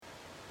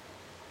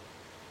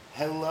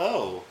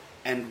Hello,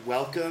 and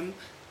welcome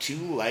to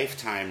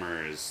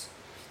Lifetimers,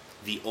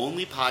 the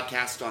only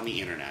podcast on the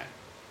internet.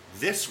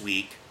 This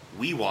week,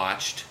 we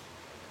watched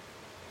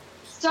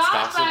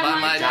Stalked by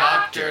My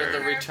Doctor, The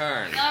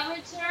Return. The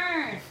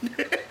Return.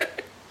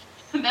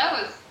 That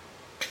was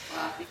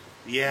sloppy.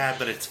 Yeah,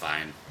 but it's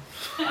fine.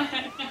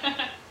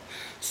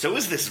 So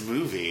is this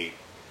movie.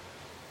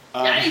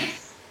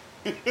 Yikes.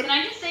 Can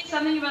I just say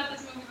something about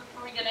this movie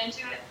before we get into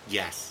it?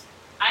 Yes.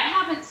 I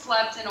haven't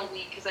slept in a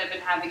week because I've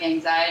been having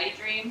anxiety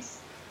dreams.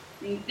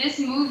 This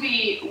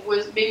movie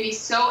made me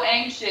so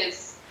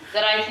anxious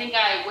that I think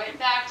I went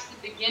back to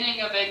the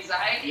beginning of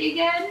anxiety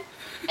again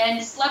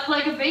and slept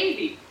like a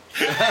baby.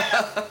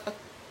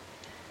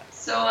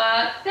 So,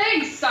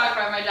 thanks, Stalked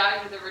by My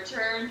Doctor, The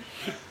Return.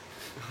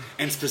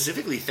 And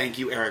specifically, thank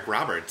you, Eric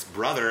Roberts,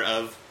 brother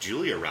of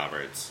Julia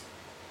Roberts.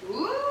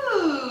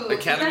 Ooh.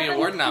 Academy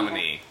Award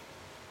nominee.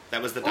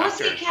 That was the What was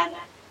doctor.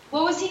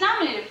 What was he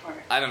nominated for?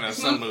 I don't know,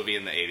 some movie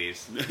in the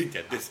 80s.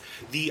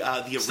 The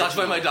original. Stalked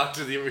by My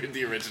Doctor, the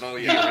original.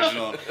 The Yeah.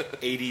 original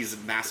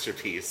 80s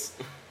masterpiece.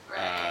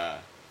 Right.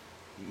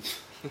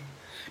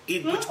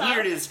 What's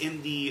weird is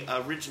in the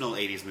original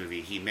 80s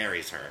movie, he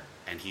marries her,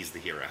 and he's the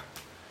hero.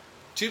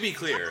 To be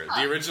clear,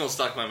 the original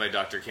Stalked by My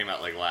Doctor came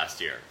out like last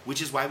year.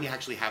 Which is why we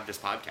actually have this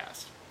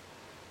podcast.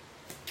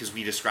 Because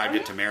we described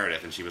it to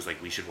Meredith, and she was like,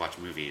 we should watch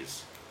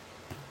movies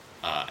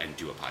and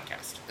do a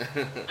podcast.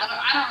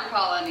 I don't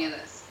recall any of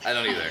this. I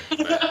don't either,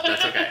 but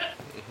that's okay.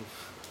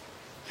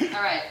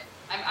 All right.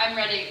 I'm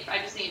ready. I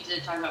just need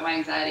to talk about my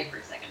anxiety for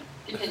a second.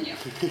 Continue.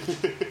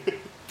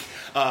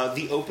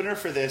 The opener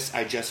for this,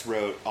 I just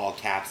wrote all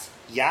caps,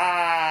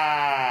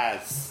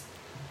 yes!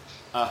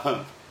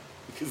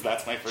 Because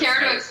that's my first Care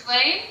to note.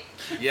 explain?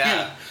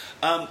 Yeah.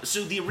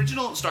 So the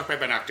original Stalked by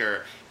My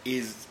Doctor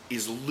is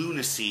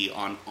lunacy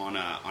on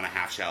a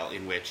half shell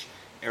in which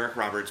Eric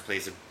Roberts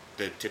plays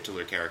the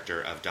titular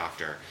character of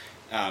Doctor,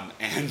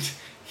 and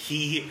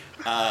he.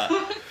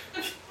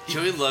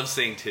 Joey loves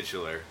saying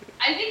titular.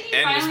 I think he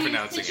And finally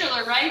mispronouncing is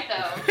titular right,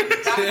 though.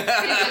 Doctor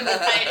in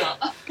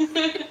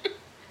the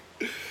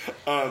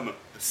title.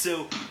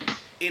 So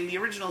in the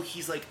original,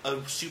 he's like a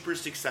super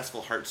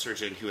successful heart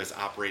surgeon who has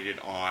operated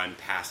on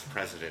past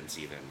presidents,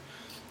 even,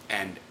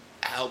 and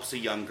helps a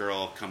young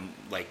girl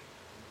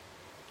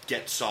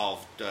get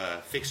solved,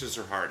 fixes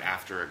her heart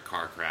after a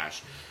car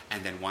crash,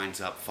 and then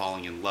winds up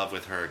falling in love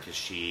with her because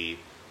she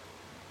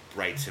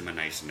writes him a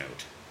nice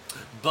note.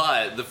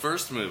 But the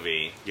first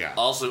movie Yeah.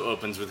 also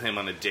opens with him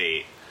on a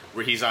date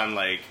where he's on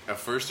like a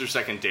first or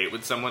second date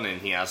with someone and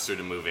he asks her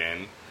to move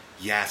in.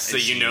 Yes. So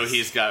and you know she's-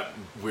 he's got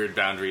weird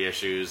boundary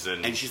issues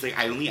And she's like,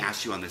 I only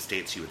asked you on this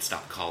date so you would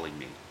stop calling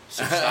me.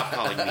 So stop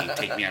calling me,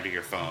 take me out of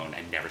your phone,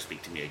 and never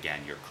speak to me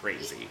again. You're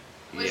crazy.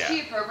 Was Yeah.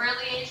 she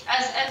appropriately aged?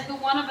 As the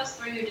one of us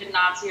three who did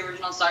not see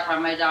original Stalked by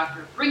My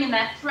Doctor, bringing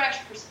that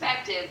fresh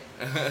perspective,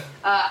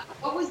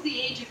 what was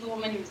the age of the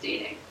woman he was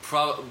dating?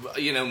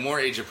 More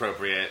age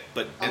appropriate,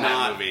 But in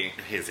not that movie,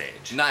 his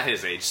age. not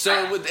his age.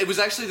 So it was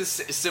actually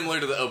similar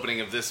to the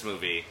opening of this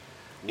movie,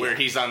 where Yeah.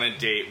 he's on a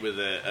date with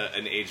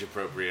an age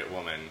appropriate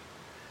woman,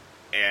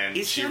 and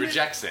Is she he on a-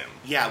 rejects him.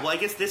 Yeah, well, I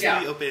guess this Yeah.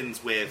 movie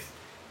opens with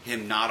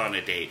him not on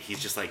a date.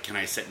 He's just like, can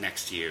I sit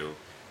next to you?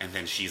 And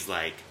then she's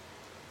like,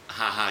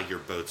 haha, your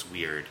boat's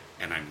weird,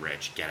 and I'm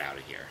rich. Get out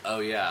of here. Oh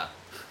yeah.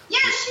 Yeah,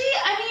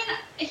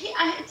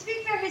 to be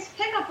fair, his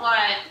pickup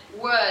line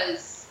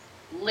was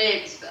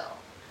Lidsville.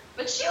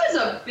 But she was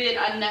a bit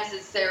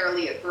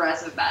unnecessarily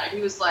aggressive about it.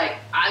 He was like,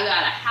 I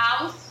got a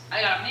house,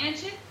 I got a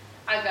mansion,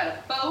 I've got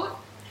a boat,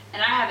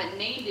 and I haven't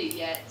named it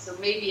yet, so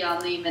maybe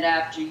I'll name it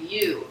after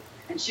you.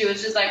 And she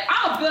was just like,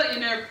 I'm a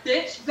billionaire,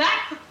 bitch,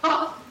 back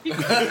off.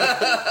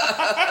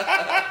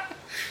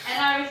 And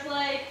I was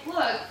like,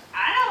 look,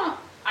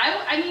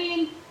 I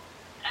mean,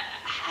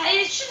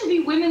 it shouldn't be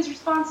women's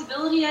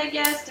responsibility, I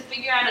guess, to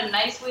figure out a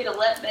nice way to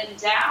let men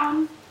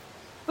down.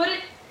 But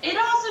it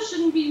also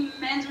shouldn't be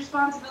men's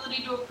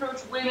responsibility to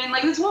approach women.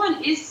 Like, this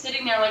woman is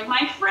sitting there like,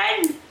 my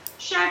friend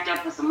shacked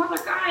up with some other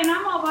guy and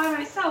I'm all by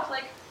myself.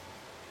 Like,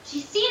 she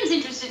seems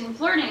interested in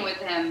flirting with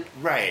him.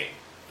 Right.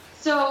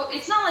 So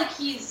it's not like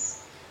he's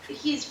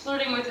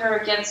flirting with her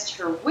against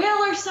her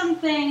will or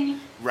something.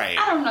 Right.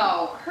 I don't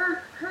know.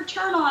 Her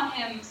turn on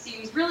him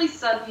seems really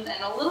sudden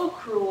and a little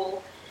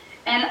cruel.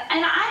 And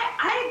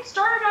I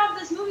started off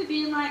this movie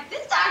being like,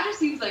 this doctor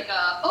seems like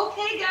a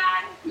okay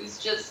guy who's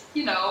just,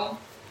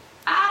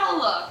 out of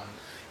luck.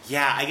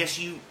 Yeah, I guess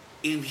in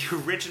the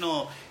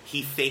original,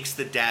 he fakes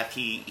the death.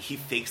 He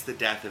fakes the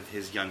death of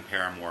his young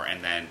paramour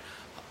and then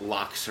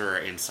locks her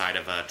inside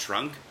of a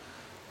trunk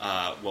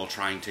while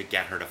trying to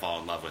get her to fall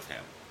in love with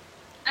him.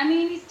 I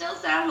mean, he still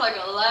sounds like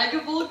a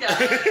likable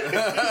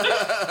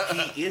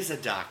guy. He is a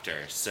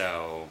doctor,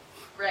 so...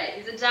 Right,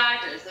 he's a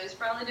doctor, so he's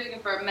probably doing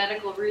it for a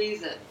medical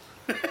reason.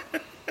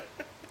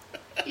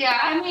 Yeah,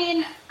 I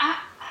mean,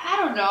 I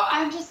don't know.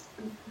 I'm just...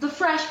 The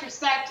fresh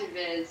perspective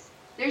is,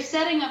 they're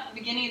setting up the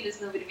beginning of this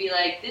movie to be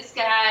like, this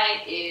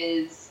guy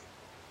is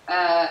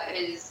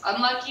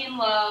unlucky in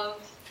love,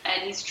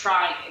 and he's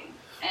trying.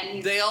 And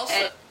he's... They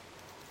also...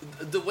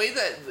 the way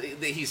that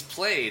he's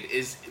played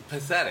is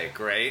pathetic,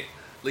 right?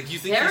 Like, you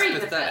think Very he's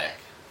pathetic.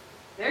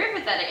 Very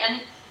pathetic.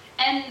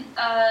 And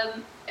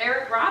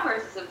Eric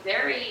Roberts is a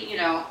very,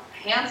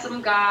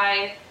 handsome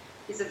guy.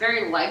 He's a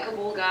very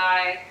likable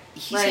guy.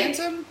 He's like,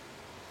 handsome?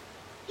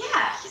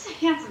 Yeah, he's a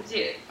handsome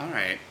dude. All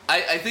right.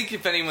 I think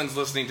if anyone's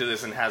listening to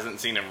this and hasn't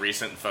seen a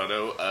recent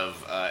photo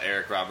of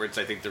Eric Roberts,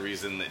 I think the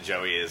reason that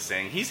Joey is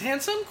saying he's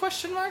handsome,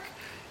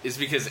 is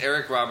because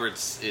Eric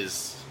Roberts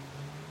is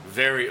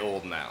very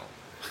old now.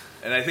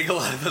 And I think a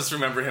lot of us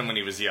remember him when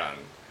he was young.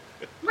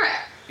 Right.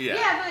 Yeah.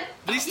 Yeah,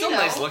 But he's still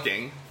nice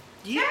looking.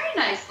 Very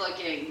nice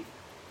looking.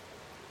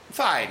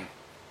 Fine.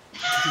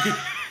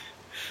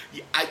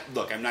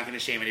 Look, I'm not going to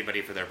shame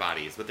anybody for their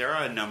bodies, but there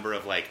are a number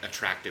of,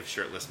 attractive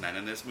shirtless men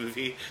in this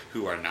movie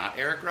who are not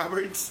Eric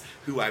Roberts,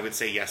 who I would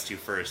say yes to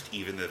first,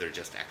 even though they're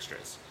just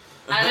extras.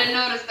 I didn't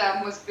notice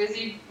that. Was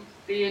busy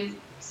being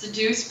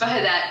seduced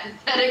by that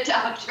pathetic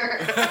doctor.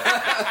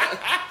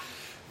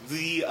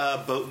 The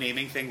boat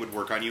naming thing would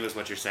work on you, is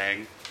what you're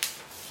saying?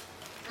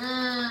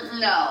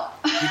 No.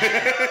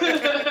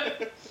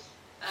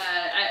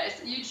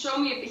 You'd show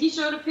me. He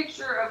showed a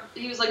picture of.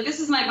 He was like, "This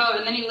is my boat,"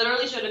 and then he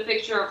literally showed a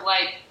picture of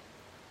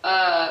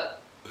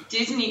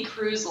Disney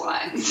Cruise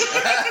Lines.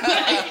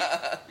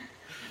 I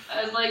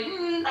was like,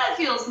 that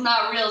feels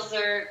not real,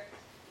 sir.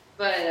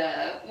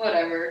 But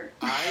whatever.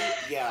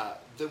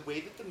 The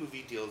way that the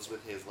movie deals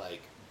with his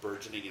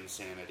burgeoning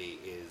insanity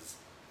is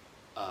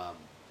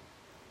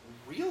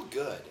real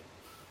good.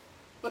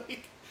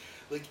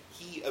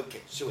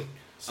 So wait.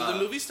 So the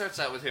movie starts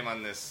out with him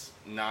on this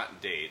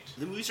not date.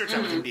 The movie starts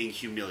out with him being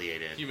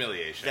humiliated.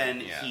 Humiliation. Then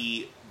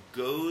he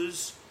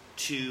goes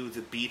to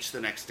the beach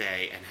the next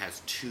day and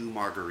has 2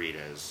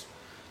 margaritas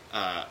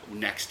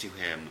next to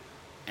him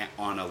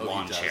on a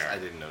lawn chair. I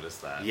didn't notice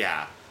that.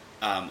 Yeah.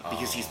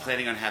 Because he's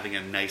planning on having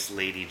a nice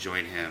lady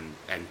join him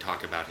and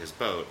talk about his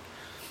boat.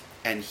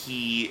 And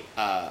he,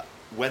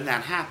 when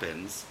that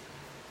happens...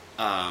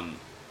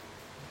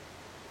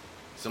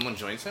 Someone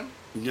joins him?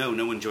 No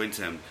one joins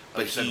him.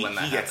 But he gets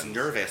happens.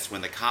 nervous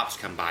when the cops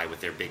come by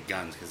with their big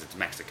guns because it's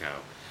Mexico.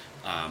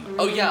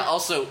 Oh, yeah,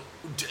 also,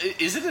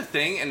 is it a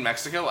thing in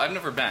Mexico? I've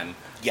never been.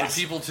 Yes. For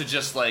people to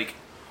just,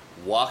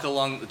 walk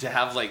along, to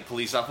have,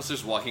 police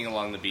officers walking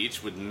along the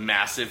beach with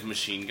massive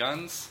machine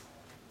guns?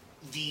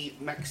 The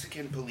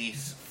Mexican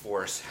police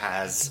force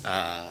has,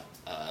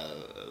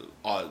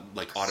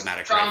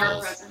 automatic Stronger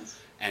rifles. presence.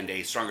 And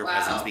a stronger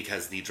presence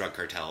because the drug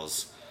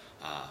cartels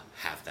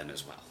have them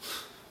as well.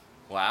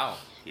 Wow.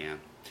 Yeah.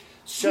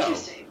 So,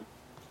 interesting.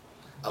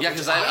 Yeah,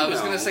 because I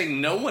was going to say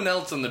no one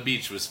else on the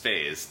beach was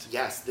phased.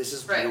 Yes, this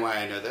is Right. you know why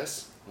I know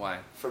this? Why?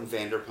 From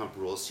Vanderpump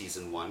Rules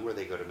season 1, where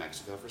they go to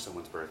Mexico for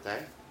someone's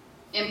birthday.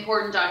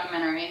 Important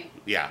documentary.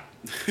 Yeah.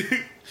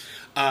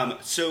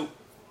 So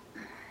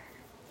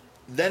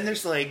then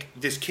there's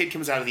this kid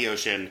comes out of the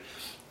ocean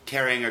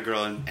carrying a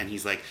girl, and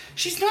he's like,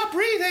 she's not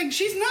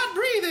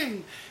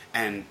breathing,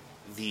 and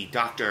the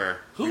doctor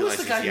Who was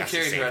the realizes guy he who has to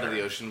carried save her out of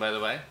the ocean, by the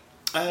way?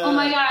 Oh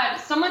my god,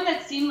 someone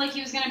that seemed like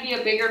he was going to be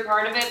a bigger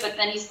part of it, but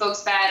then he spoke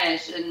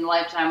Spanish, and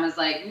Lifetime was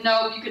like,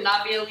 nope, you could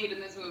not be a lead in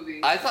this movie.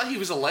 I thought he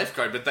was a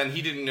lifeguard, but then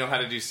he didn't know how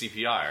to do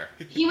CPR.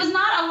 He was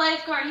not a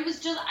lifeguard, he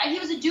was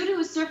a dude who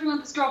was surfing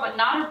with this girl, but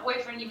not her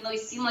boyfriend, even though he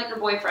seemed like her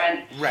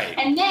boyfriend. Right.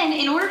 And then,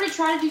 in order to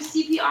try to do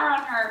CPR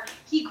on her,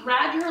 he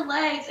grabbed her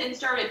legs and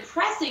started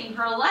pressing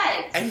her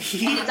legs. And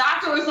the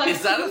doctor was like,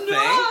 Is that a thing?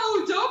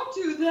 no, don't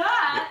do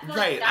that.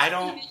 Right, that's I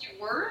don't gonna make it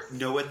worse.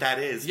 know what that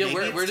is. Yeah, Maybe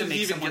where it's did to he make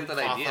even someone get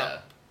that cough idea? up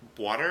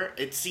water.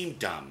 It seemed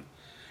dumb.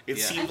 It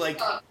Yeah. seemed like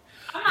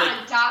I'm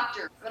not a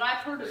doctor, but I've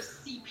heard of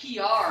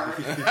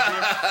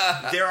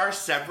CPR. there are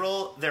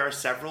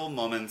several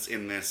moments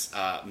in this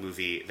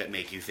movie that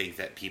make you think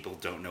that people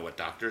don't know what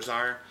doctors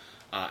are,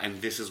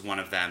 and this is one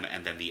of them.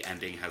 And then the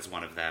ending has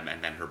one of them,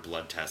 and then her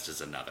blood test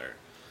is another.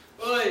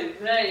 Oy,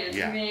 they is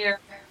Yeah. mere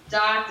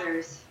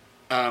doctors.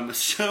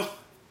 So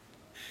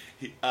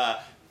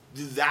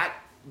that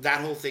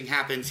whole thing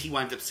happens. He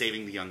winds up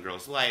saving the young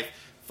girl's life.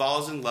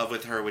 Falls in love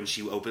with her when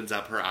she opens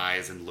up her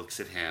eyes and looks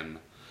at him,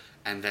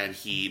 and then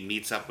he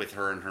meets up with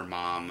her and her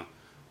mom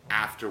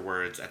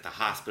afterwards at the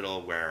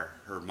hospital, where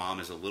her mom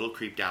is a little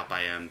creeped out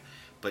by him,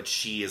 but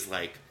she is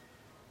the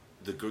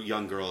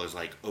young girl is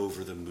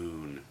over the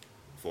moon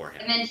for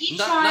him. And then he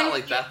Not tries.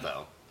 like that,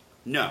 though.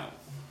 No,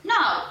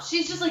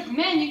 She's just like,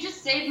 man, you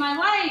just saved my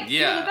life.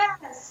 Yeah. You're the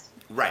best.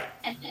 right.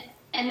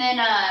 And then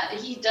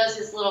he does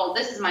his little,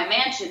 this is my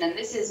mansion and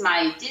this is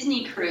my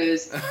Disney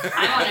cruise.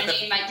 I want to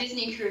name my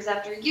Disney cruise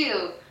after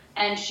you.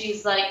 And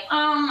she's like,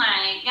 oh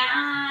my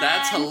god.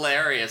 That's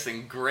hilarious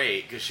and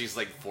great, because she's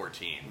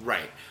 14.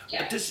 Right.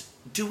 Yeah. But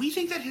do we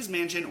think that his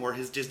mansion or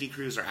his Disney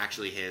cruise are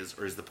actually his,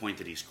 or is the point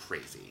that he's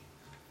crazy?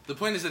 The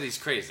point is that he's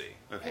crazy.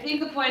 Okay. I think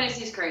the point is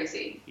he's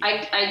crazy.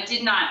 Yeah. I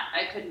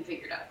couldn't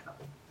figure it out.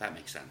 That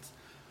makes sense.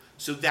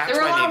 So that's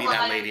There were a why lot maybe of that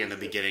lines. lady in the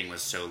beginning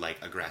was so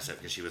aggressive,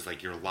 because she was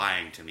like, "You're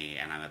lying to me,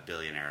 and I'm a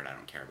billionaire, and I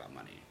don't care about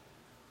money."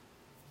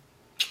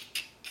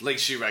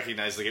 She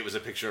recognized it was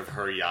a picture of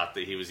her yacht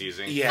that he was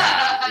using.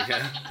 Yeah,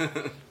 Yeah.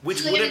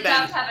 which Like, would it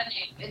have does been have a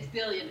name. It's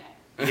billionaire.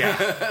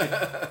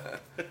 Yeah.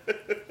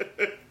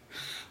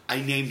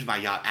 I named my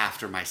yacht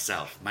after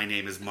myself. My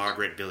name is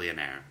Margaret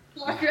Billionaire.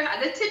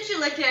 The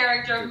titular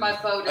character of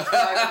my boat is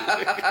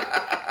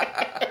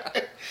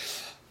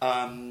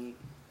Margaret.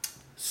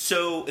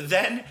 So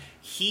then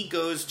he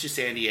goes to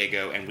San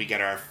Diego and we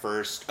get our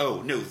first...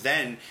 Oh, no,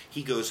 then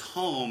he goes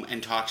home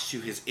and talks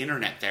to his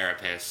internet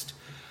therapist.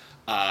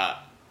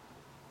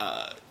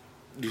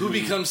 Who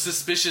becomes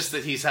suspicious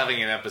that he's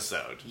having an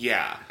episode.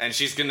 Yeah. And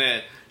she's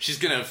gonna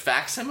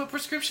fax him a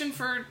prescription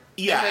for...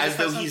 Yeah, as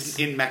though he's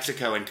in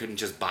Mexico and couldn't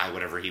just buy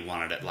whatever he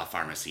wanted at La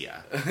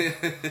Farmacia.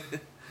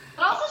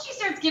 But also she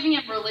starts giving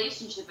him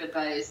relationship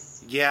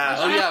advice. Yeah.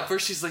 Oh yeah,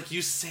 first she's like,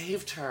 you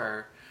saved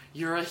her.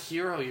 You're a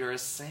hero, you're a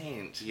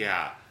saint.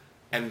 Yeah.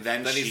 And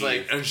then he's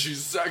like, and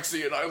she's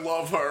sexy and I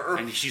love her.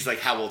 And she's like,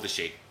 how old is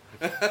she?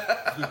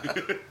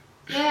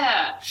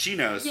 Yeah. She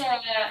knows. Yeah.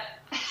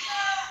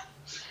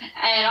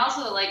 And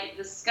also, like,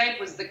 the Skype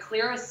was the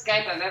clearest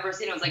Skype I've ever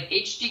seen. It was like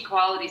HD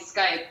quality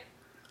Skype.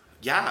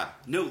 Yeah.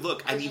 No,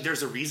 look, I mean,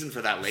 there's a reason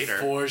for that later.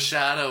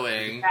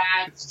 Foreshadowing.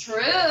 That's true.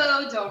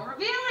 Don't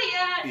reveal it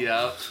yet.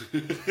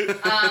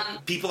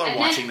 Yep. People are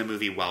watching the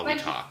movie while we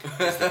talk.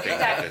 Is the thing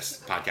that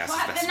this podcast is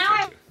best now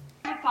I to.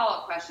 have a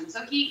follow-up question.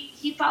 So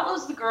he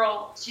follows the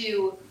girl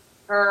to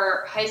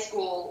her high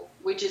school,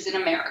 which is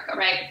in America,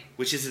 right?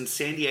 Which is in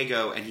San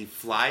Diego, and he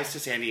flies to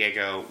San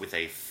Diego with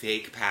a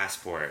fake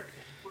passport.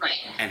 Right.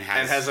 And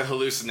has a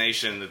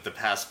hallucination that the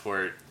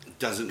passport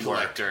doesn't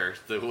collector,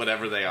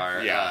 whatever they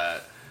are,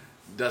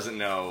 doesn't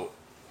know,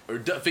 or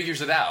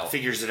figures it out.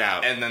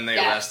 And then they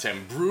arrest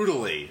him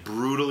brutally.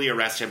 Brutally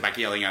arrest him by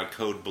yelling out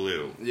Code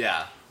Blue.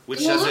 Yeah. The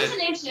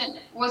hallucination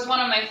was one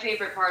of my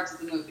favorite parts of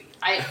the movie.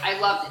 I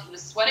loved it. He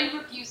was sweating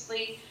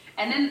profusely.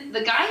 And then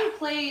the guy who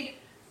played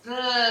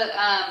the,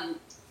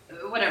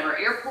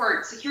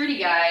 airport security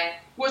guy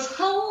was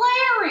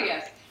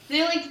hilarious.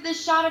 They did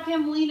this shot of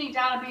him leaning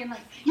down and being like,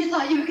 you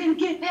thought you were going to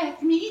get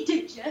past me,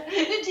 did you?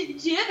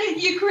 Did you?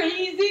 You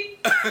crazy?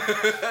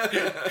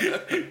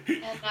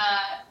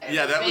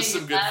 Yeah, that was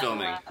some good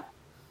filming.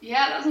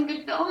 Yeah, that was some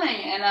good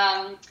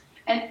filming.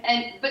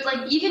 But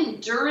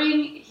even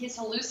during his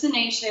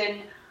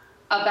hallucination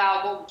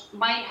about what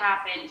might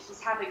happen,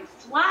 he's having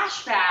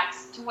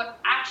flashbacks to what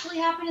actually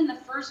happened in the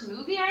first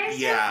movie, I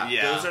assume?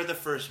 Yeah, those are the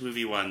first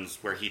movie ones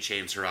where he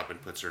chains her up and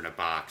puts her in a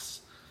box.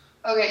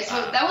 Okay,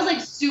 so that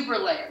was super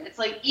layered. It's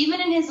like even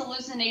in his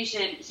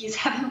hallucination, he's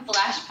having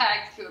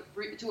flashbacks to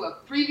a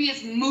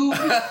previous movie,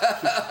 and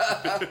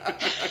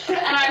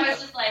I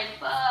was just like,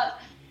 fuck.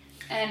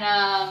 And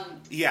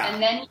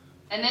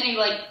and then he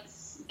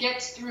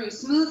gets through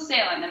smooth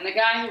sailing, and the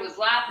guy who was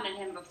laughing at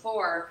him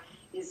before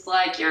is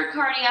like, "You're a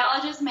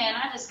cardiologist, man.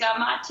 I just got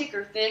my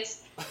ticker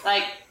fixed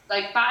like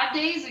 5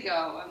 days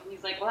ago." And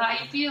he's like, "Well,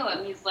 how you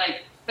feeling?" He's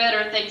like,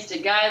 "Better thanks to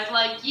guys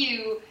like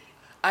you."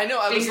 I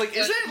know, I was like,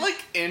 isn't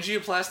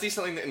angioplasty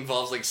something that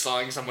involves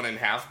sawing someone in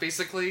half,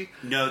 basically?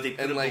 No, they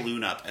put a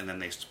balloon up and then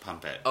they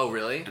pump it. Oh,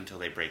 really? Until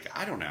they break it.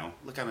 I don't know.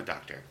 Look, I'm a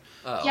doctor.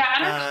 Oh. Yeah,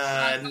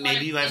 I don't know.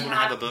 Maybe you guys want to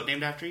have a boat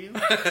named after you?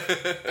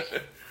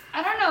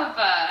 I don't know if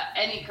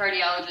any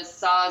cardiologist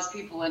saws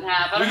people in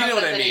half. I don't know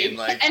what I mean.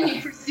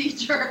 Any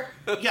procedure.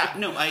 Yeah,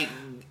 no,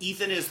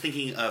 Ethan is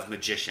thinking of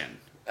magician.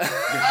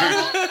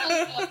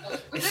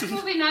 Was this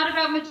movie not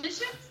about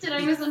magicians? Did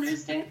I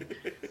misunderstand?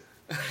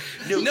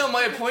 No,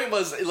 my point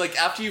was,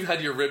 after you've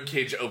had your rib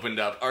cage opened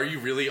up, are you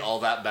really all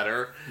that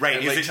better?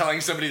 Right. And,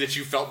 telling somebody that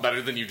you felt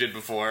better than you did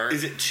before?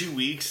 Is it 2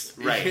 weeks?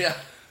 Right. Yeah.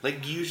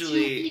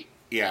 Usually,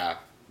 yeah.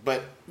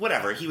 But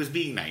whatever, he was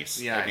being nice.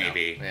 Yeah,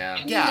 maybe.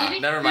 Yeah.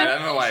 Never mind, I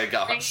don't know why I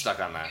got stuck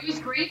on that. It was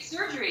great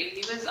surgery.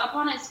 He was up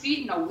on his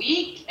feet in a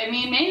week. I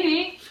mean,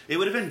 maybe. It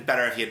would have been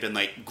better if he had been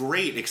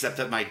great, except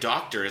that my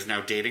doctor is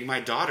now dating my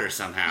daughter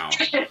somehow.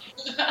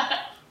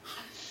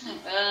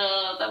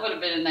 That would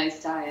have been a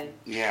nice tie-in.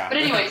 Yeah. But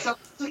anyway, so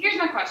here's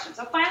my question.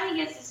 So finally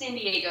he gets to San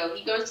Diego.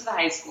 He goes to the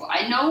high school.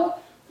 I know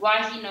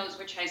why he knows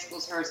which high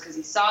school's hers because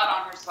he saw it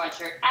on her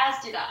sweatshirt, as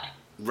did I.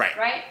 Right.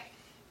 Right?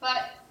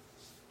 But,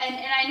 and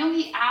I know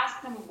he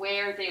asked them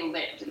where they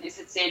lived, and they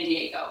said San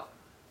Diego.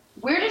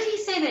 Where did he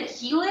say that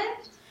he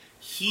lived?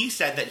 He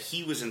said that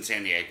he was in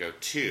San Diego,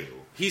 too.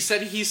 He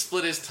said he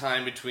split his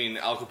time between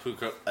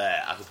Acapulco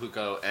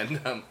and...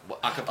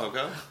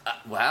 Acapulco?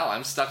 Wow,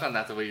 I'm stuck on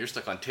that the way you're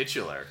stuck on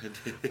titular.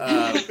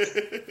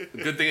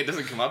 Good thing it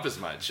doesn't come up as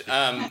much.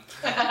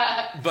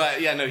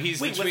 But, yeah, no,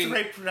 he's Wait, between... what's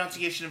the right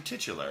pronunciation of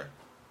titular?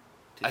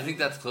 I think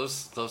that's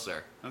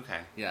closer. Okay.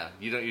 Yeah,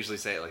 you don't usually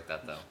say it like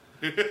that, though.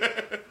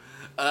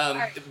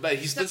 But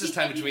he splits his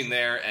time between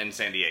there and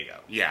San Diego.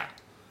 Yeah.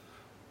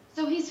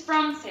 So he's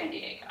from San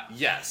Diego.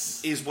 Yes.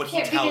 Is what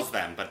he tells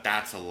them, but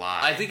that's a lie.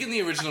 I think in the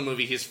original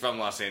movie he's from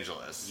Los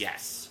Angeles.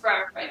 Yes.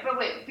 Right. But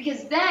wait,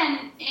 because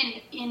then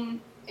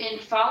in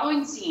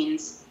following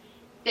scenes,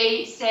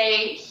 they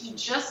say he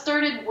just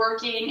started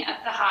working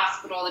at the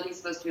hospital that he's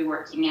supposed to be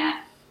working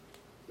at.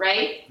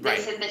 Right? Right.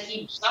 They said that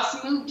he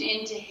just moved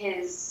into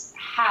his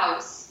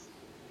house,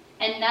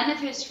 and none of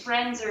his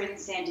friends are in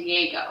San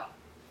Diego.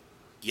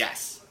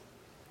 Yes.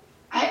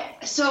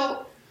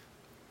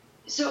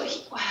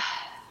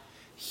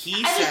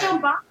 He I said, just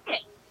don't buy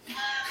it.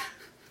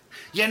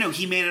 yeah, no,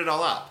 he made it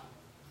all up.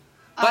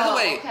 By the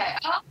way- okay.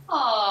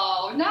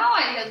 Oh, now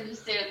I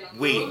understand the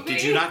movie. Wait,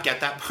 did you not get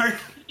that part?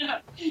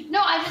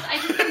 No, I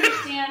just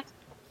understand.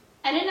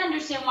 I didn't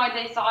understand why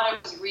they thought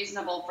it was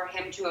reasonable for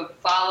him to have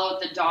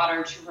followed the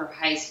daughter to her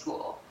high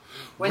school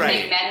when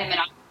Right. they met him in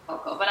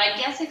Acapulco. But I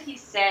guess if he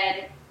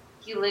said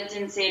he lived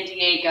in San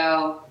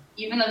Diego,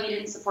 even though he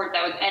didn't support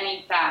that with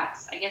any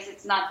facts, I guess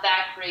it's not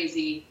that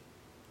crazy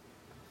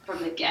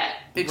from the get.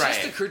 It just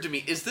Right. occurred to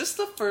me, is this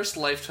the first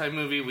Lifetime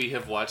movie we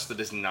have watched that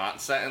is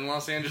not set in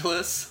Los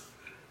Angeles?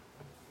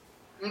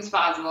 It's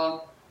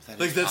possible. That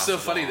Like, is that's so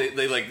possible.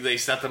 funny. They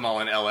set them all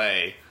in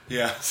LA.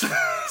 Yeah.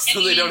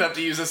 So they don't have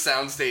to use a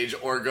soundstage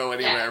or go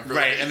anywhere. Yeah. For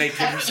Right, and they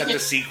couldn't set the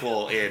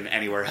sequel in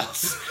anywhere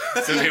else.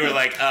 So they were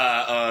like,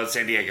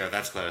 San Diego,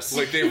 that's close.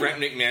 Like, they rent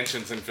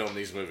McMansions and film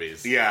these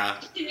movies. Yeah.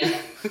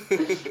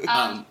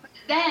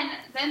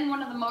 Then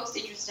one of the most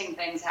interesting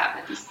things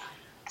happens.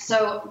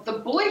 So the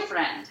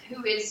boyfriend,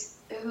 who is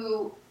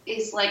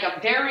like a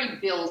very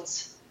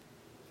built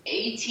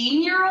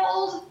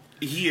 18-year-old.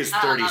 He is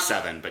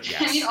 37, but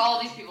yes. I mean,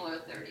 all these people are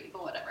 30,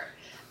 but whatever.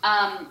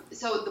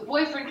 So the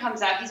boyfriend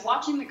comes out. He's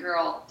watching the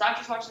girl.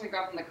 Doctor's watching the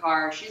girl from the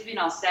car. She's being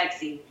all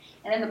sexy,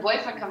 and then the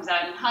boyfriend comes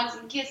out and hugs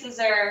and kisses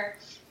her.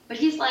 But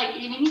he's like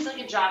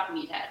a jock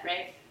meathead,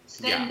 right?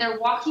 So then Yeah. they're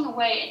walking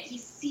away, and he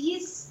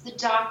sees the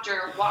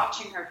doctor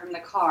watching her from the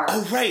car.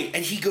 Oh, right,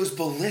 and he goes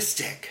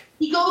ballistic.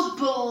 He goes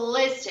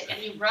ballistic, and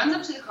he runs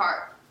up to the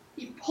car.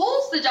 He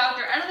pulls the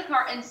doctor out of the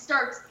car and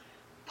starts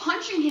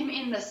punching him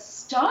in the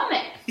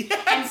stomach and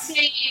Yes.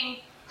 saying,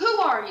 "Who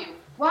are you?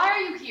 Why are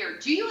you here?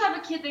 Do you have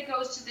a kid that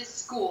goes to this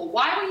school?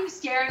 Why were you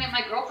staring at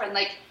my girlfriend?"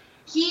 Like,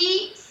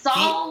 he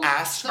saw. He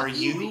asked, the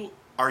movie.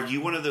 are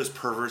you one of those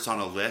perverts on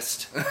a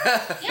list?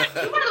 Yeah, he's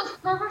one of those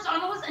perverts on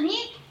the list, and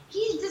he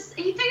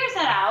figures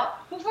that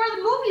out before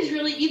the movie's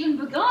really even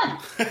begun.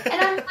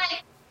 And I'm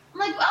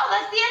like, oh,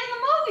 that's the end of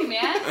the movie,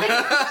 man.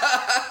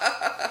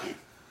 Like,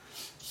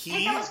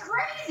 that was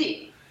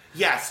crazy.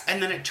 Yes,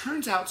 and then it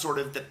turns out sort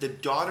of that the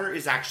daughter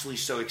is actually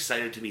so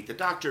excited to meet the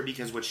doctor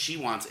because what she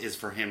wants is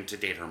for him to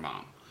date her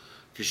mom.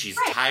 Because she's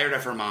Right. tired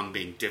of her mom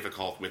being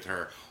difficult with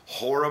her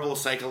horrible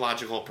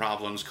psychological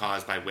problems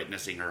caused by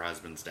witnessing her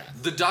husband's death.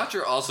 The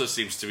doctor also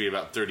seems to be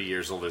about 30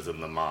 years older than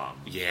the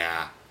mom.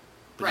 Yeah.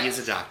 But Right. he is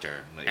a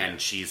doctor, But yeah.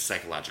 and she's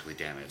psychologically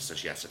damaged, so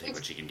she has to take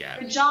what she can The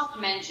get. jock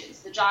mentions,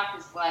 the jock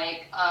is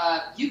like,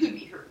 you could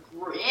be her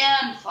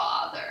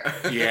grandfather.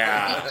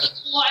 Yeah.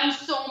 Oh, I'm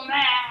so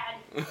mad.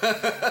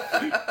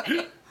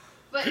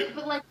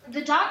 But like,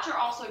 the doctor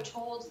also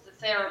told the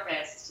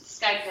therapist,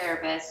 the Skype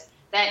therapist,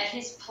 that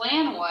his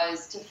plan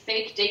was to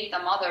fake date the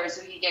mother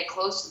so he could get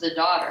close to the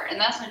daughter. And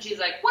that's when she's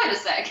like, wait a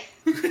sec.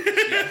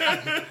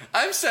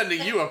 I'm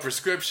sending you a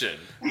prescription.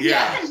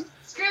 Yeah.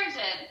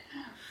 Prescription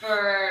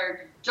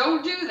for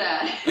don't do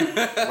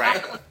that.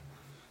 Right.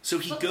 So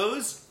he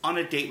goes on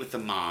a date with the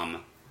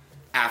mom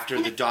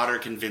after the daughter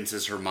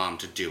convinces her mom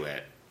to do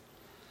it.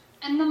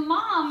 And the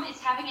mom is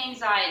having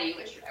anxiety,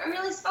 which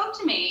really spoke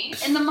to me.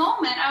 In the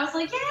moment, I was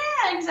like,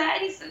 yeah,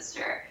 anxiety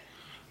sister.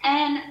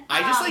 And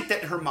I just like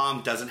that her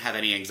mom doesn't have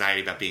any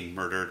anxiety about being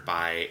murdered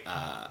by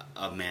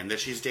a man that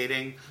she's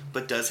dating,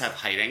 but does have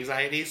height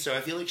anxiety, so I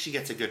feel like she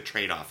gets a good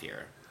trade-off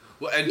here.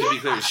 Well, and to be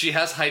Yeah. clear, she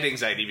has height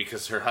anxiety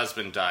because her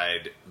husband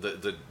died.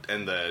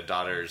 And the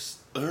daughter's.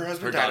 Her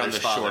husband Her died on daughter's the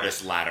father.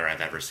 shortest ladder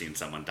I've ever seen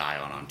someone die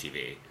on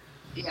TV.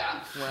 Yeah.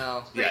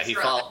 Well, Pretty yeah,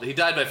 rough. he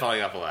died by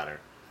falling off a ladder.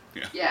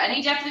 Yeah, and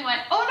he definitely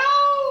went,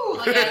 oh no!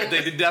 Like,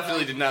 They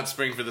definitely did not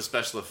spring for the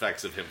special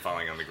effects of him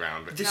falling on the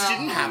ground. But This No.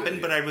 didn't happen,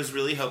 but I was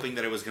really hoping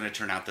that it was going to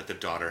turn out that the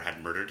daughter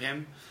had murdered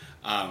him,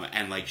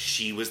 and like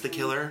she was the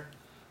killer.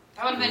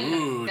 that would have been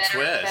Ooh, a better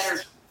twist.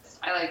 twist.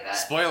 I like that.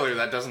 spoiler,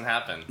 that doesn't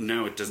happen.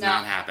 No, it does No.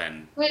 not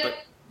happen.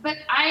 But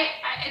I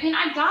mean,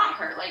 I got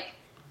her. Like,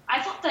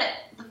 I thought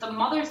that the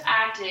mother's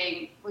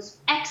acting was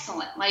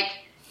excellent. Like,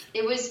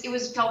 it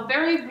was felt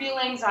very real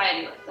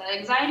anxiety. Like, the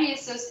anxiety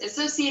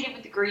associated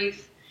with the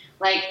grief.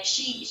 Like,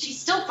 she's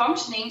still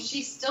functioning.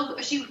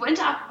 She went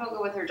to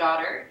Acapulco with her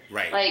daughter.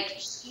 Right. Like,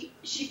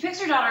 she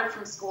picks her daughter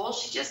from school.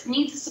 She just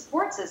needs a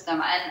support system.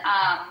 And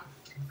I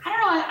don't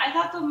know. I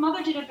thought the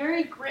mother did a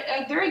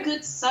very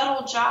good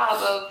subtle job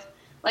of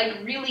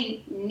like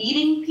really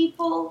needing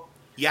people.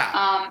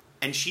 Yeah.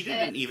 And she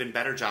did an even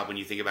better job when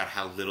you think about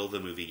how little the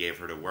movie gave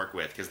her to work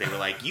with, because they were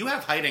like, you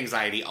have height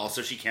anxiety,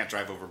 also she can't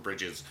drive over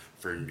bridges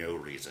for no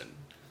reason.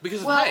 Because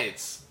of Well-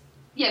 heights.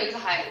 Yeah, because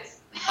of heights.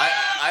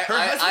 I Her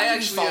husband didn't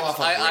actually fall have, off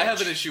a I have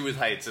bridge. an issue with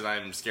heights, and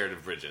I'm scared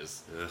of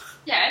bridges. Ugh.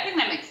 Yeah, I think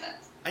that makes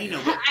sense. I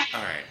know, but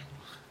alright.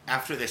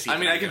 After this, I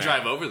mean, Ethan, I can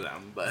drive over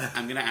them, but...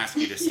 I'm going to ask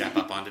you to step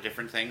up onto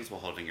different things while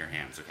holding your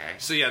hands, okay?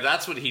 So yeah,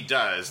 that's what he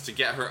does to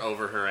get her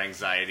over her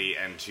anxiety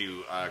and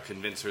to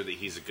convince her that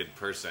he's a good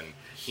person.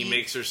 He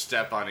makes her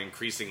step on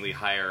increasingly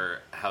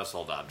higher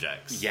household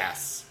objects.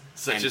 Yes.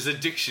 Such And as a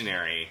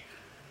dictionary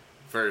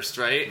first,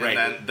 right? Right.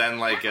 And then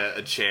like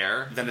a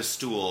chair, then a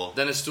stool.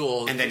 then a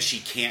stool. And then she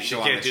can't She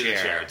go can't on the do the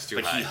chair. chair, it's too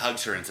but he high.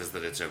 hugs her and says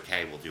that it's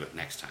okay, we'll do it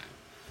next time.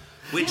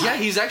 Which Yeah,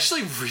 he's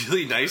actually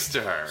really nice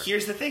to her.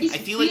 here's the thing. He's I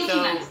feel really like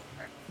though, nice.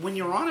 when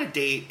you're on a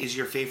date, is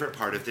your favorite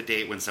part of the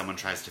date when someone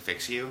tries to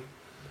fix you,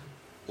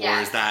 or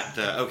Yes. is that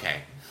the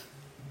okay?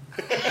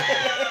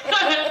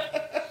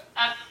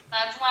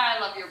 That's why I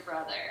love your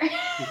brother.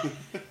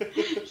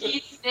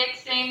 He's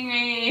fixing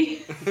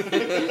me.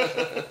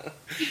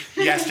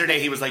 Yesterday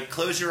he was like,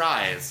 "Close your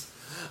eyes.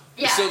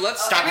 Yeah. So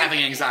let's Stop every-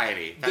 having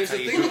anxiety." That's There's a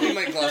how you thing do that we it.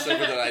 might gloss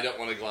over that I don't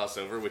want to gloss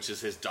over, which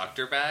is his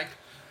doctor bag.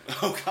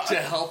 Oh God. To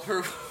help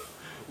her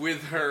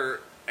with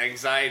her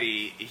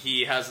anxiety,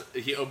 he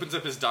opens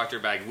up his doctor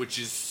bag, which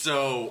is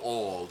so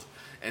old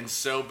and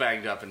so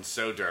banged up and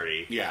so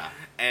dirty. Yeah.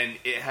 And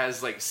it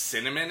has like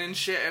cinnamon and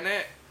shit in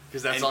it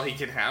because that's And- all he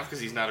can have because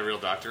he's not a real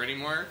doctor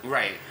anymore.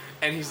 Right.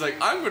 And he's like,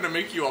 I'm going to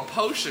make you a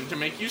potion to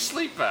make you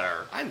sleep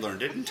better. I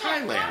learned it in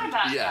I forgot Thailand.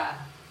 about Yeah. that.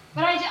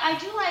 But I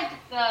do like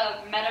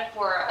the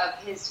metaphor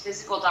of his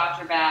physical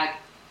doctor bag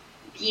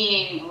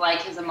being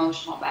like his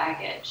emotional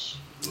baggage.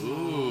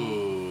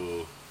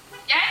 Ooh.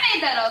 Yeah, I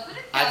made that up. But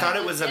I thought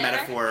it was a there.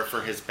 metaphor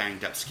for his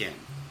banged up skin.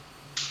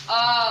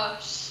 Oh,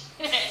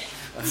 shit.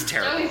 That's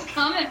terrible. Joey's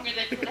coming with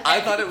it today.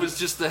 I thought it was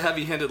just the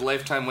heavy-handed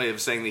Lifetime way of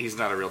saying that he's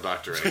not a real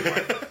doctor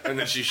anymore, and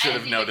that she should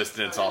have noticed,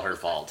 and it's all her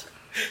fault.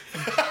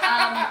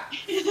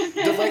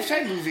 The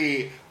Lifetime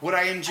movie, what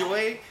I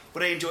enjoy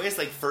is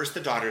like first the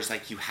daughter's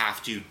like, you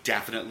have to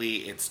definitely,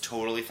 it's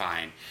totally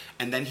fine.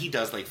 And then he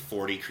does like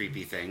 40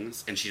 creepy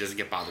things and she doesn't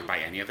get bothered by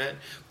any of it.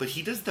 But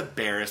he does the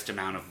barest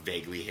amount of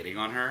vaguely hitting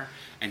on her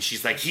and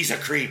she's like, he's a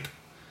creep.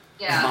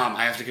 Yeah. Mom,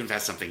 I have to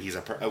confess something.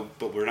 Oh,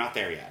 but we're not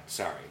there yet.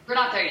 Sorry. We're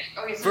not there yet.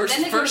 Okay, so First,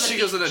 then they go to the she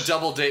goes on a beach.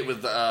 double date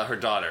with her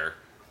daughter.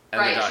 And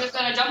Right, the she goes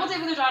on a double date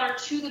with her daughter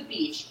to the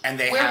beach. And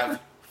they where- have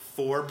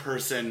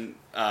 4-person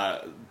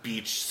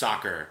beach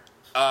soccer.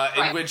 in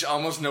Right. which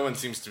almost no one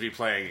seems to be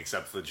playing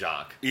except the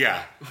jock.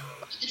 Yeah.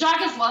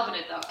 Jock is loving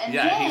it though. And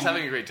Yeah, then he's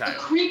having a great time. The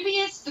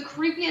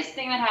creepiest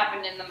thing that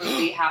happened in the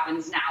movie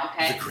happens now,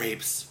 okay? The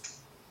grapes.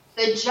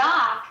 The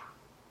jock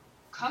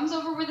comes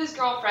over with his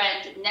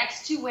girlfriend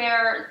next to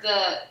where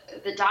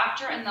the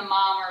doctor and the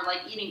mom are like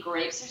eating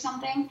grapes or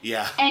something,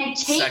 Yeah. and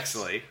takes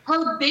Sexily.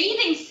 her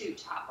bathing suit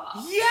top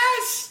off.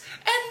 Yes!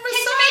 And Takes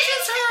her massages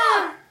bathing suit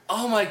her! off.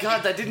 Oh my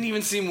god, that didn't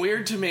even seem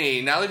weird to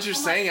me. Now that you're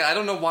saying it, I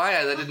don't know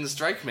why that didn't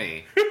strike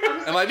me.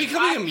 Am I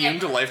becoming immune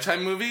to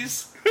Lifetime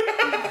movies? If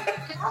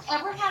I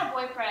ever had a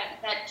boyfriend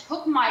that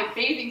took my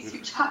bathing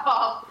suit top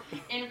off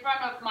in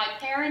front of my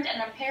parent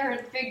and a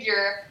parent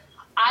figure,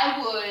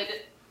 I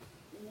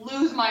would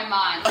lose my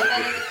mind. Like,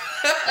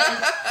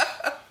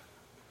 that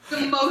is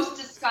the most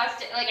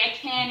disgusting. Like, I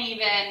can't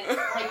even.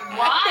 Like,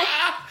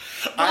 why?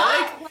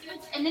 I like.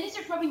 And then he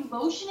starts rubbing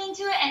lotion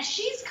into it, and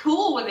she's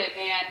cool with it,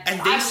 man. And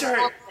So they I was start-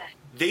 upset.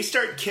 They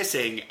start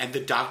kissing, and the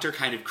doctor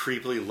kind of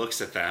creepily looks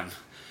at them,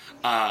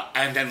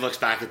 and then looks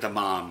back at the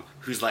mom,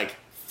 who's like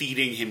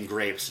feeding him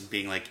grapes and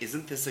being like,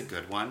 "Isn't this a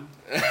good one?"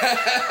 And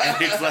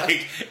it's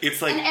like,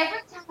 And every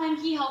time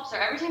he helps her,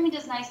 every time he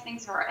does nice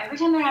things for her, every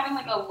time they're having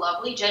like a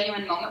lovely,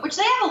 genuine moment, which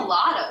they have a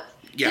lot of.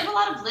 Yeah. They have a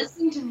lot of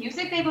listening to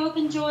music they both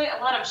enjoy,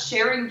 a lot of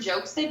sharing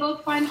jokes they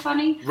both find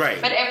funny. Right.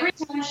 But every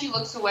time she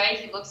looks away,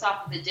 he looks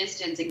off in the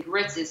distance and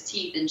grits his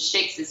teeth and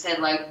shakes his head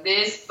like,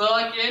 this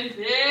fucking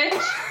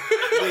bitch.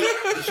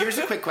 wait, here's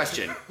a quick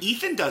question.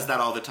 Ethan does that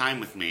all the time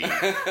with me.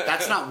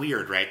 That's not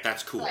weird, right?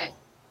 That's cool. Like,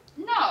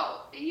 no,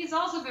 he's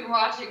also been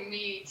watching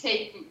me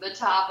take the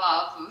top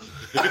off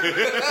of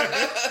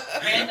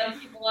random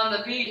people on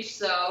the beach,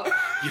 so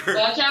You're,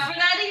 watch out for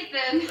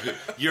that, Ethan.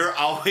 you're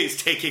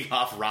always taking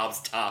off Rob's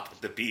top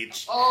at the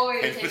beach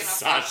Always and taking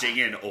massaging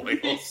in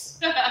oils.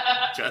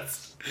 off.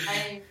 Just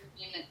I mean,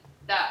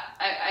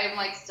 I'm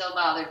like still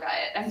bothered by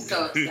it. I'm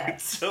so upset.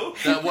 so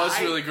That was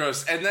I- really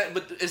gross. And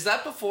but is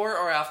that before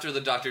or after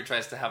the doctor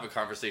tries to have a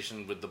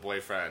conversation with the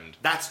boyfriend?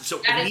 That's so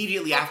That is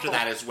immediately so after cool.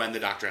 that is when the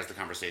doctor has the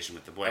conversation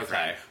with the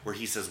boyfriend, Okay. where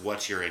he says,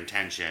 "What's your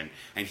intention?"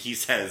 And he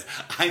says,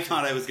 "I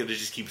thought I was going to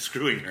just keep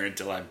screwing her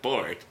until I'm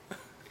bored."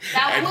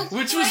 That And- was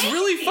Which was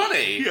really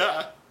funny.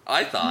 Yeah.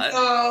 I thought.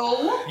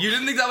 No. You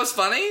didn't think that was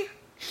funny?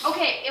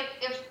 Okay,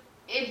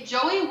 if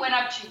Joey went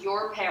up to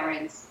your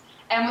parents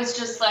and was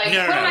just like,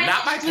 No, what am I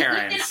not my supposed to do?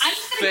 parents. I'm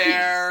just gonna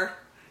Fair.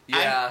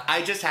 Yeah.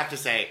 I just have to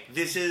say,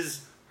 this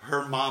is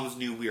her mom's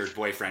new weird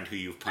boyfriend who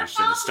you've keep punched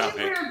in the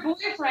Your stomach.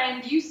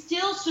 boyfriend, you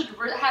still should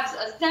have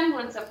a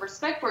semblance of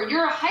respect for.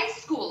 You're a high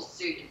school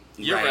student,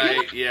 You're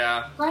right.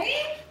 Yeah.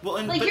 right? Well,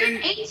 and Like but you're in-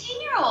 an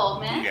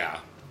 18-year-old man. yeah.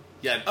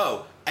 Yeah.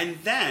 Oh, and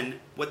then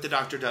what the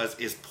doctor does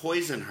is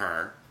poison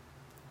her.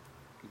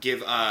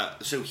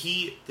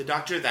 The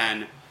doctor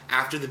then,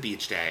 after the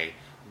beach day,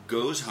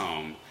 goes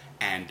home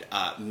and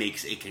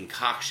makes a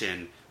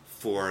concoction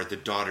for the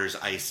daughter's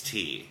iced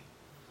tea.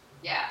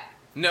 Yeah.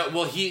 No.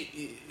 Well,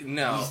 he.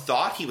 No. He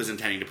thought he was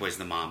intending to poison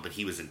the mom, but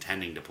he was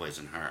intending to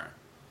poison her.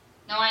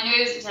 No, I knew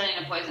he was intending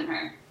to poison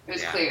her. It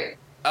was Yeah. clear.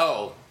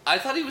 Oh, I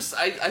thought he was.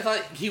 I thought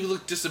he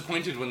looked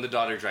disappointed when the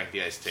daughter drank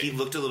the iced tea. He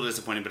looked a little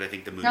disappointed, but I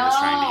think the movie No. was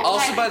trying to get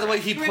Also, Okay. by the way,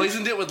 he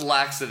poisoned it with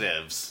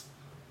laxatives.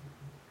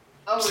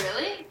 Oh,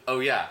 really? Oh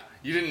yeah,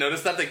 you didn't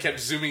notice that? They kept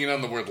zooming in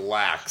on the word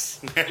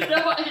lax. No,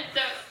 I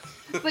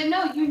don't. But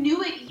no, you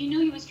knew it. You knew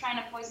he was trying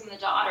to poison the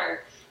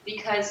daughter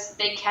because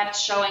they kept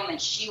showing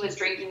that she was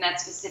drinking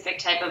that specific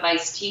type of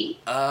iced tea.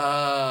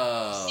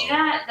 Oh. See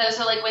that?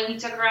 So like when he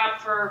took her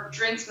out for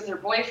drinks with her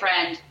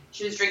boyfriend,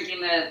 she was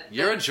drinking the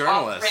You're a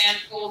journalist. off-brand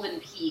Golden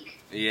Peak.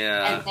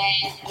 Yeah. And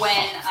then when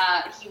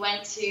he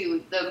went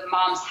to the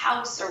mom's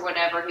house or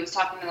whatever, he was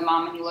talking to the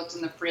mom and he looked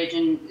in the fridge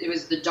and it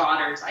was the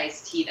daughter's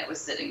iced tea that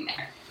was sitting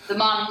there. The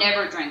mom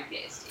never drank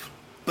the iced tea.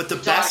 But the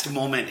best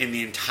moment in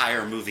the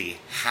entire movie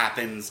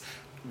happens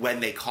when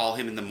they call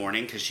him in the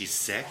morning because she's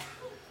sick.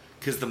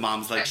 Because the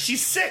mom's like,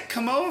 she's sick,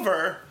 come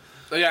over.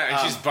 Oh, yeah, and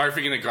she's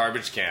barfing in a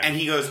garbage can. And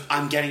he goes,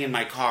 I'm getting in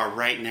my car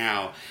right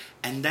now.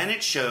 And then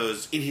it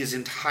shows in his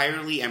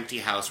entirely empty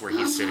house where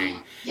he's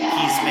sitting,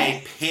 Yes. he's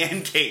made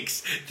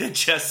pancakes that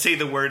just say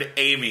the word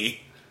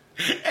Amy.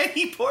 And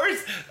he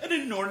pours an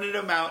inordinate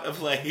amount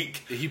of, like...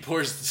 He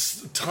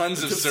pours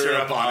tons of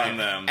syrup on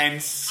them. And I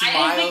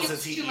smiles didn't think it as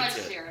was he too eats much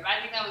it. syrup. I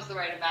think that was the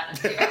right amount of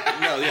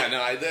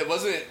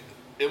syrup.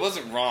 It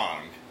wasn't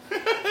wrong.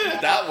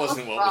 That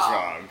wasn't what was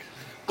wrong.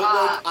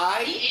 But,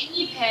 the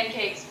Amy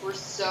pancakes were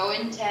so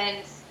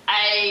intense.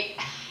 I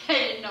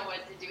didn't know what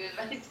to do with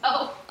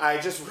myself. I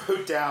just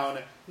wrote down,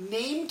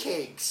 name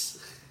cakes.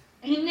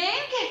 Name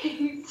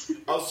cakes.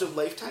 Also,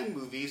 Lifetime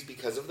movies,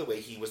 because of the way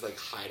he was, like,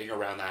 hiding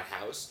around that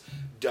house,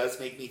 does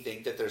make me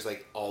think that there's,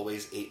 like,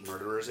 always 8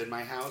 murderers in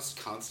my house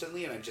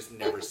constantly, and I'm just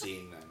never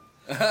seeing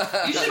them.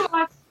 You should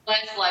watch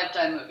less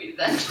Lifetime movies,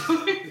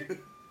 actually.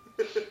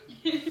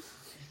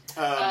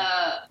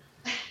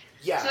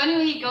 Yeah. So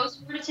anyway, he goes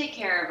over to take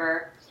care of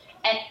her.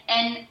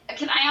 And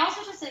can I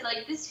also just say,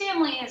 like, this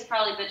family has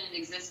probably been in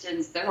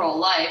existence their whole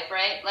life,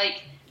 right?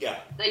 Like, Yeah.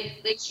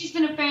 like she's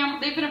been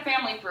they've been a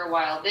family for a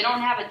while. They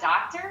don't have a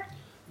doctor.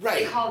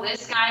 Right. They call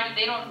this guy that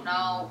they don't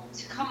know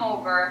to come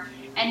over,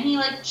 and he,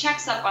 like,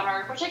 checks up on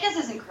her, which I guess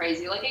isn't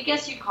crazy. Like, I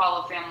guess you'd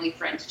call a family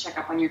friend to check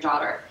up on your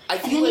daughter. I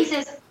And feel then like... he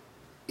says,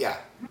 Yeah.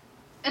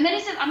 and then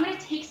he says, I'm going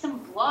to take some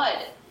blood,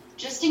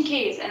 just in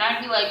case. And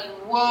I'd be like,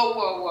 whoa,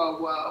 whoa, whoa,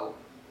 whoa.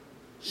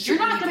 You're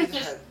not going to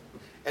just...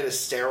 At a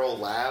sterile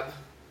lab?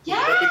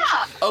 Yeah!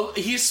 Oh,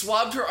 he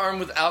swabbed her arm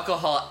with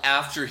alcohol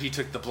after he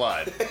took the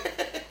blood.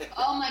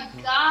 Oh my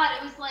god,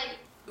 it was like...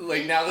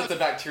 Like, now that the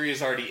bacteria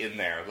is already in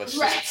there, let's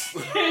Right.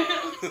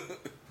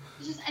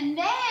 just... And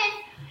then,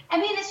 I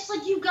mean, it's just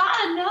like, you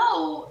gotta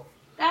know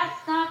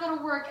that's not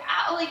gonna work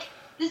out. Like,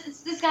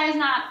 this guy's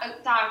not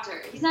a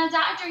doctor. He's not a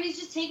doctor, he's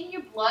just taking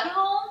your blood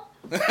home.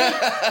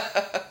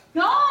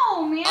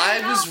 No, man.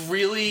 I no. was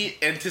really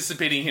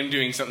anticipating him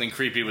doing something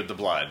creepy with the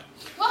blood.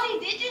 Well, he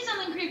did do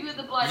something creepy with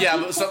the blood. Yeah,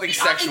 He but something put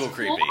it on sexual his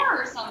creepy.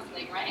 floor or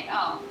something, right?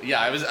 Oh. Yeah,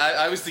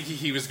 I was thinking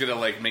he was gonna,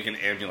 like, make an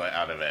amulet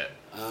out of it.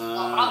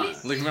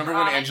 Obviously Like, remember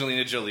when not.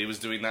 Angelina Jolie was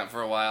doing that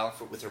for a while?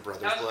 With her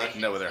brother's That was blood? crazy.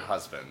 No, with her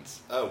husband's.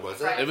 Oh, was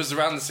it? Right. It was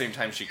around the same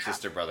time she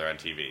kissed her brother on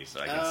TV,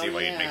 so I can see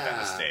why you'd make that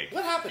mistake.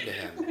 What happened to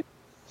him?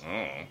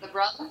 Oh. The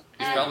brother?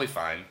 He's probably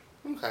fine.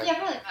 Okay. Yeah,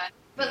 probably fine.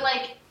 But,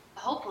 like,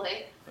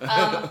 hopefully.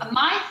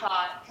 My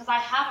thought, because I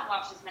haven't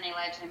watched as many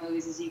Lifetime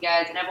movies as you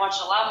guys, and I've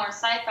watched a lot more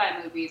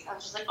sci-fi movies, I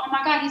was just like, oh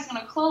my god, he's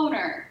gonna clone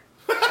her.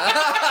 Like,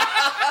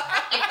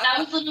 that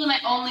was literally my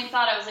only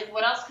thought. I was like,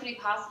 what else could he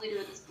possibly do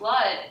with his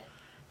blood?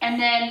 And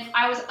then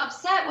I was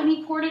upset when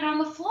he poured it on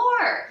the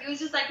floor. He was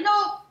just like,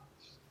 nope.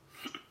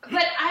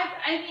 But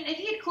I mean, if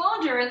he had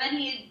cloned her and then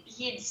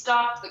he had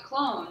stopped the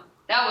clone,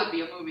 that would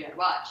be a movie I'd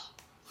watch.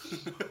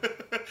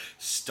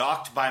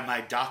 Stalked by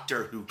my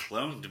doctor who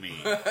cloned me.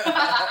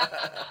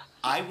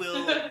 I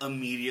will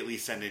immediately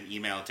send an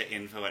email to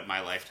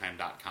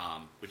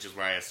info@mylifetime.com, which is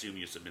where I assume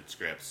you submit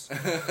scripts,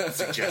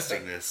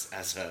 suggesting this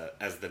as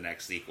the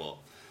next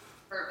sequel.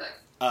 Perfect.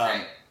 Um,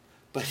 Great.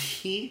 But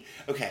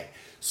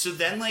so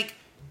then, like,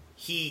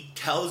 he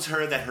tells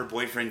her that her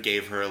boyfriend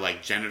gave her,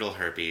 like, genital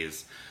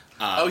herpes.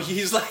 Oh,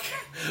 he's like,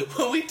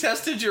 when we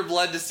tested your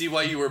blood to see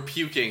why you were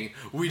puking,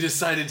 we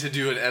decided to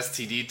do an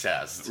STD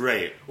test.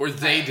 Right. Or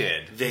they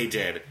did. They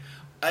did.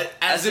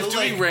 As if though,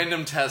 doing like,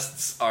 random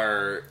tests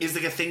are... is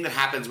like a thing that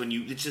happens when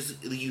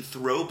you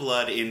throw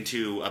blood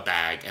into a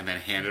bag and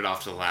then hand it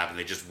off to the lab and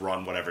they just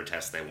run whatever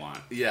test they want.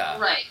 Yeah.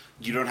 Right.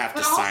 You don't have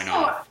to But sign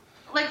also, off.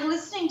 like,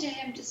 listening to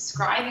him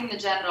describing the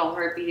genital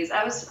herpes,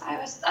 I was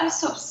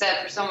so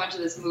upset for so much of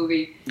this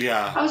movie.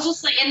 Yeah. I was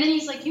just like, and then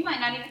he's like, you might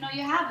not even know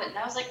you have it. And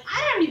I was like,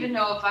 I don't even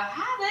know if I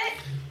have it.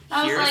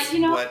 I was Here's like, you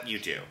know, what you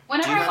do.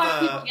 whenever Do you I watch have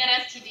people get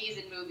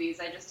STDs in movies,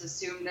 I just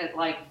assume that,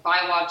 like, by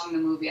watching the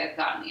movie, I've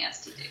gotten the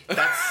STD.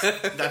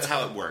 That's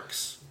how it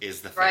works.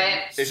 Is the thing.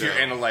 Right. If So- you're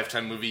in a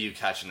Lifetime movie, you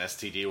catch an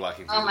STD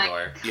walking through Oh the my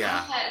door. god.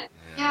 Yeah.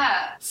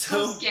 Yeah.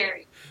 So So-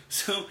 scary.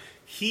 So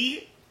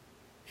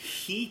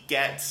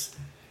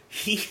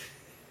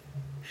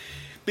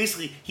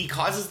basically he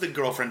causes the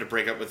girlfriend to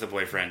break up with the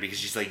boyfriend because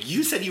she's like,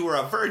 you said you were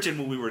a virgin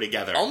when we were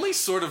together. Only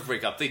sort of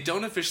break up. They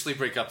don't officially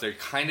break up. They're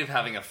kind of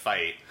having a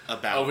fight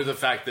About- over the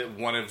fact that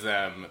one of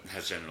them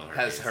Has genital herpes.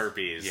 has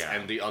herpes, Yeah.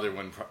 and the other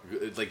one,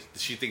 like,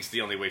 she thinks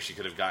the only way she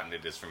could have gotten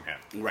it is from him.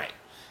 Right.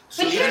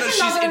 So But Even here's though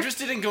she's another-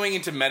 interested in going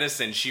into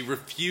medicine, she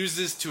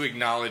refuses to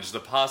acknowledge the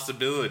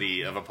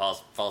possibility of a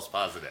false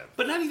positive.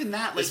 But not even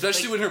that. Like,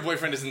 Especially like, when her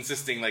boyfriend is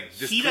insisting, like,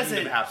 this he couldn't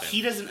doesn't. have happened.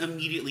 He doesn't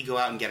immediately go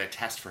out and get a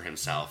test for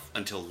himself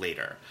until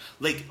later.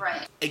 Like,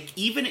 Right.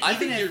 even I even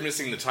think if you're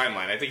missing the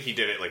timeline. I think he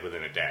did it, like,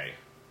 within a day.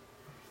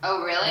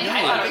 Oh, really? No, I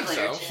I thought it think was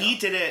later, so. too.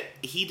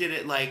 he did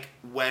it like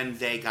when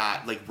they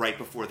got like right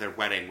before their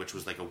wedding, which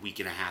was like a week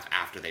and a half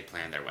after they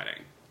planned their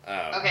wedding.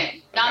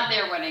 Okay, not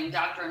their wedding,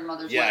 doctor and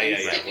mother's wedding.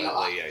 Skipping a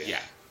lot. yeah.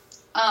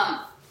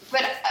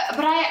 But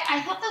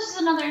I thought this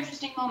was another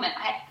interesting moment.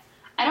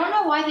 I don't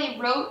know why they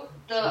wrote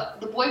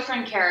the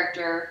boyfriend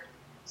character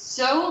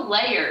so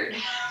layered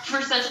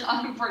for such an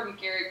unimportant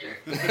character.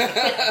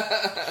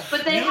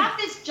 But they have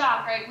this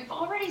job, right? We've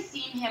already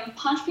seen him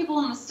punch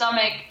people in the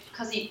stomach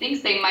because he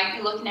thinks they might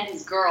be looking at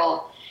his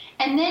girl,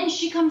 and then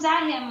she comes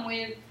at him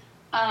with,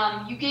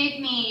 "You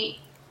gave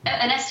me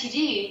an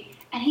STD,"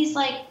 and he's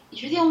like,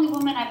 "You're the only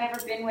woman I've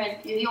ever been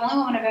with. You're the only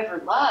woman I've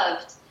ever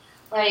loved.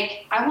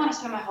 Like, I want to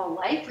spend my whole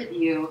life with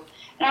you."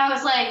 And I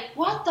was like,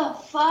 what the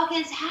fuck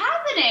is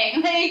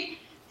happening? Like,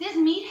 this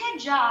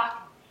meathead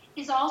jock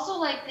is also,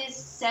 like, this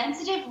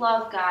sensitive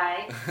love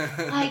guy.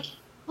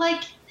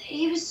 like,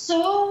 he was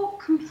so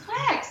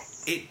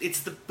complex.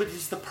 It's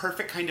the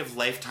perfect kind of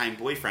lifetime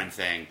boyfriend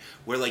thing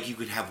where like you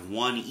could have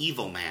one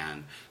evil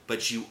man,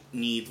 but you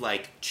need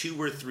like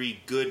 2 or 3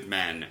 good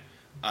men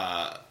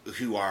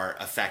who are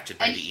affected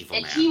by the evil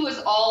and man. he was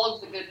all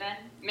of the good men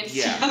mixed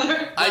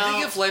together. I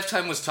think if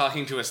Lifetime was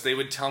talking to us, they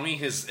would tell me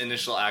his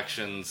initial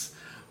actions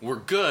were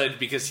good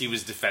because he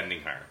was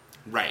defending her.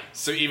 Right.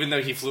 So even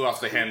though he flew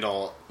off the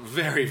handle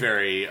very,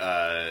 very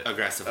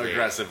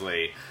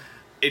aggressively,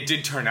 it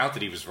did turn out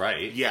that he was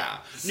right. Yeah.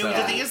 So, No,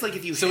 the thing is, like,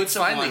 if you so hit it's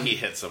someone, fine that he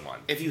hit someone.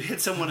 If you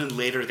hit someone and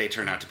later they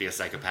turn out to be a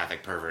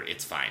psychopathic pervert,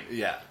 it's fine.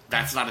 Yeah.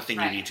 That's not a thing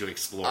Right. you need to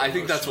explore. I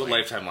think that's what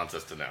emotionally. Lifetime wants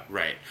us to know.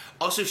 Right.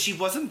 Also, she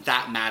wasn't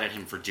that mad at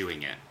him for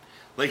doing it.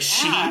 Like,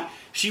 Yeah.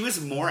 she was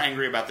more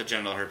angry about the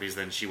genital herpes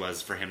than she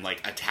was for him,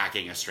 like,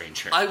 attacking a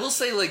stranger. I will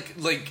say,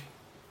 like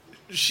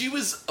she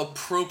was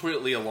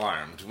appropriately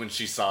alarmed when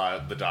she saw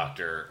the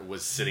doctor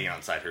was sitting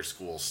outside her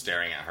school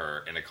staring at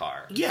her in a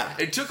car. Yeah.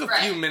 It took a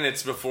Right. few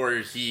minutes before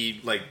he,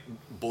 like,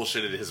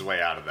 bullshitted his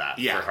way out of that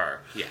Yeah. for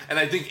her. Yeah. And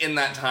I think in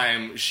that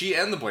time, she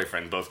and the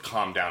boyfriend both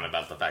calmed down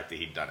about the fact that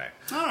he'd done it.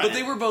 All right. But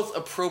they were both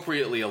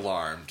appropriately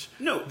alarmed.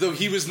 No. Though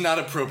he was not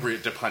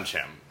appropriate to punch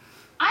him.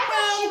 I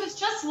thought she was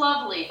just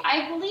lovely.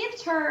 I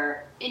believed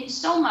her in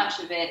so much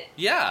of it.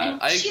 Yeah.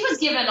 And she was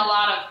given a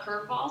lot of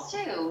curveballs,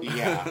 too.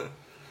 Yeah.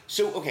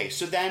 So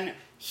then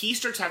he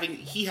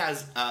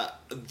has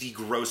the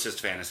grossest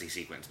fantasy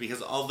sequence,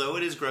 because although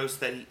it is gross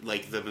that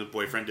like the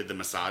boyfriend did the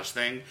massage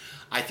thing,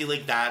 I feel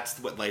like that's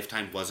what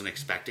Lifetime wasn't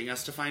expecting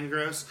us to find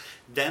gross.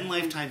 Then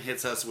Lifetime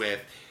hits us with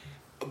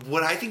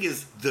what I think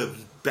is the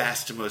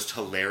best, most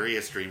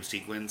hilarious dream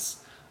sequence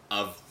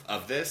of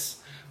this,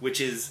 which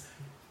is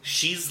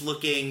she's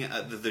looking.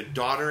 The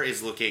daughter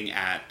is looking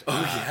at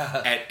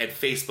at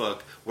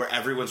Facebook, where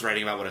everyone's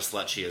writing about what a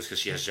slut she is because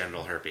she has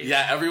genital herpes.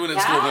 Yeah, everyone at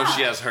school knows Yeah.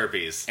 she has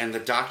herpes. And the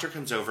doctor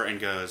comes over and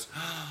goes,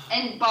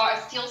 And Bar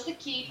steals the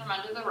key from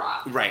under the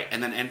rock. right,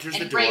 and then enters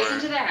And the door. breaks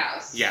into their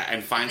house. Yeah,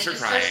 and finds and her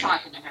just starts crying.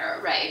 talking to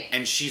her, right.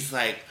 And she's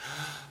like,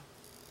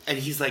 and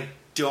he's like,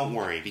 don't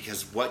worry,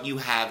 because what you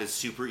have is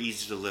super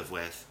easy to live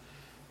with.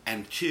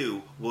 And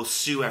 2, we'll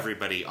sue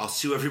everybody. I'll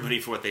sue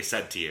everybody for what they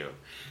said to you.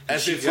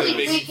 As if Wait,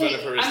 making fun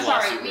of her is I'm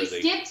sorry, we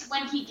lawsuit-worthy. skipped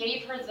when he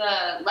gave her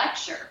the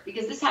lecture,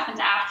 because this happens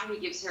after he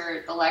gives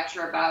her the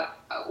lecture about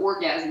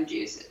orgasm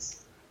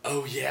juices.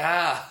 Oh,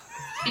 yeah.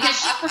 Because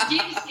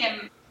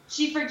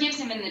she forgives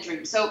him in the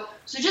dream. So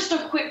just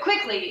to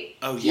quickly.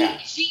 Oh, yeah.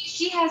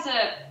 She has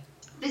a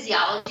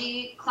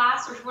physiology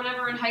class or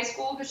whatever in high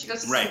school, because she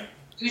goes to Right. some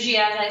bougie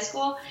ass high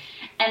school,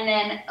 and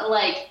then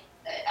like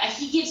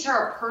he gives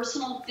her a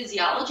personal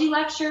physiology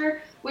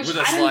lecture, which With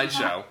a I don't know-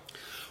 slideshow.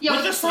 Yeah,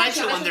 With a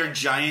slideshow on Their their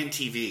giant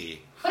TV.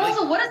 But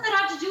also, what does that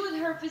have to do with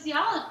her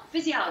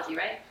physiology,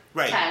 right?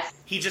 Right. Test.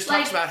 He just Like-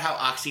 talks about how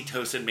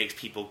oxytocin makes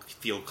people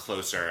feel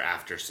closer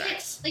after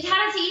sex. Like,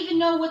 how does he even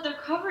know what they're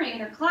covering in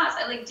her class?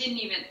 I didn't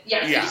even.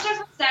 Yeah, so Yeah. he starts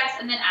with sex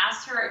and then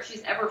asks her if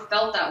she's ever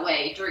felt that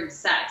way during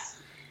sex.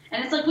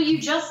 And it's like, well,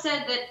 you just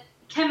said that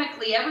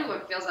chemically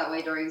everyone feels that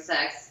way during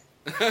sex.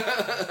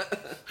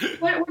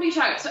 What are you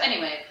talking about? So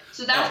anyway,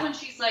 so that's when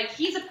she's like,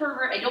 he's a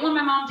pervert. I don't want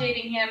my mom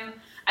dating him.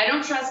 I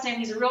don't trust him.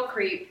 He's a real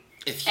creep.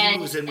 If he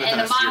And, was in with and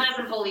the us, mom you're-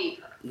 doesn't believe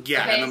her.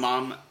 Yeah, Okay? and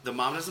the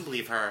mom doesn't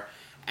believe her,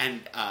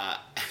 and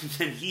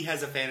then he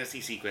has a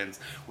fantasy sequence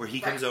where he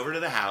comes Right. over to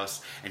the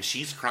house and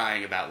she's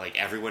crying about like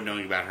everyone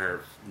knowing about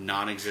her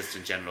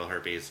non-existent genital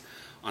herpes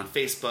on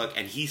Facebook,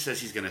 and he says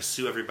he's going to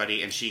sue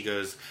everybody, and she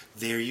goes,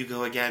 "There you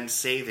go again,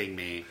 saving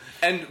me."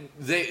 And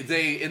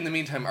they in the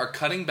meantime are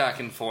cutting back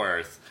and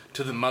forth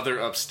to the mother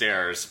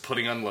upstairs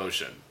putting on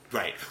lotion.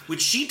 Right,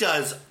 which she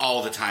does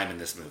all the time in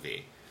this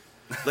movie.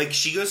 Like,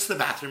 she goes to the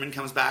bathroom and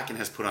comes back and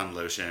has put on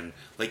lotion.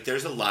 Like,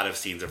 there's a lot of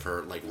scenes of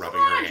her like rubbing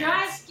her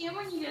Dry hands. skin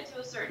when you get to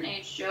a certain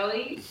age,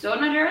 Joey. Don't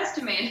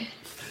underestimate it.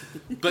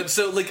 But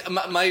so, like,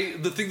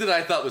 the thing that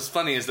I thought was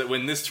funny is that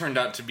when this turned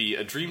out to be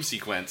a dream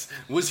sequence,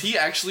 was he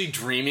actually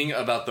dreaming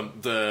about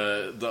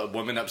the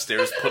woman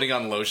upstairs putting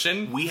on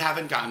lotion? We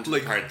haven't gotten to the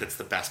part that's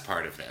the best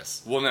part of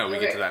this. Well, no, we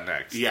get to that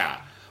next.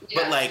 Yeah.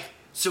 But, like,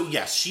 so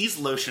yes, she's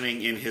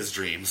lotioning in his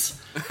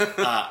dreams.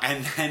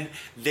 And then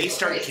they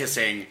start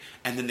kissing,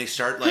 and then they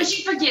start, like... But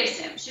she forgives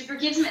him.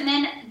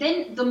 And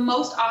then the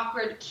most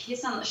awkward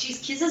kiss she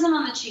kisses him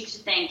on the cheek to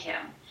thank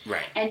him.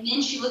 Right. And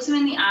then she looks him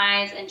in the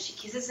eyes, and she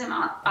kisses him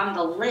on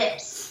the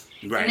lips.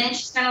 Right. And then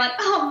she's kind of like,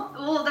 oh,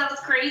 well, that was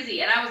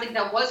crazy. And I was like,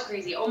 that was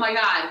crazy. Oh, my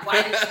God.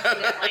 Why did she do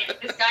that?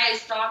 Like, this guy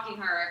is stalking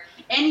her,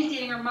 and he's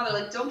dating her mother.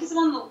 Like, don't kiss him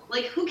on the...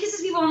 Like, who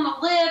kisses people on the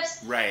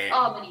lips? Right.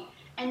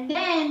 And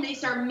then they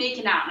start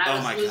making out, and I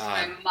was losing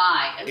my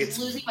mind. I was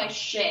losing my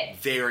shit.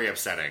 Very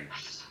upsetting.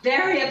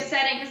 Very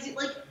upsetting,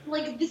 because,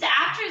 like, this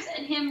actress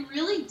and him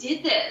really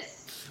did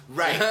this.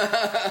 Right.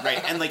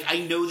 Right. And, like, I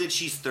know that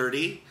she's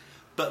 30,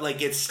 but,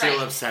 like, it's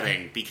still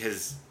upsetting,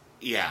 because...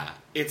 Yeah,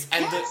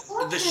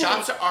 the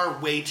shots are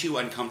way too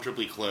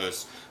uncomfortably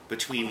close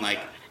between like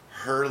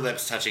her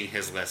lips touching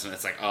his lips, and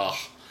it's like, oh.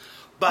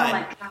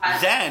 But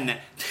then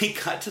they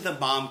cut to the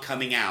mom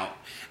coming out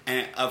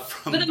and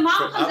from But the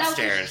mom comes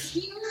upstairs. out, she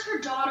hears her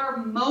daughter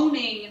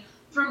moaning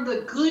from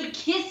the good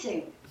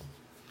kissing.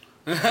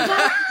 She's like,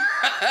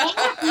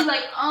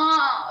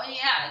 oh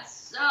yeah, it's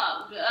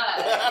so good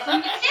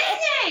from the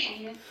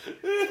kissing.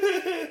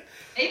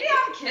 Maybe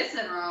I'm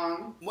kissing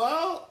wrong.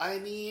 Well, I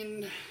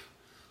mean.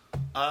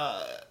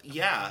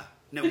 Yeah.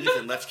 No,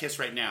 Ethan, let's kiss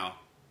right now.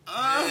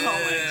 Oh my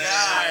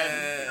God.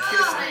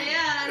 Oh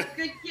yeah, that's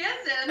good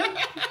kissing.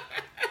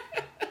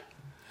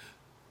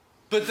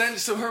 But then,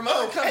 so her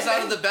mother comes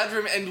out of the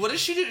bedroom, and what does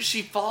she do?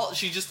 She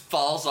just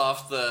falls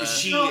off the...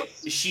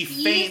 She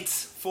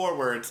faints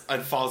forwards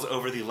and falls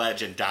over the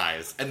ledge and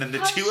dies. And then the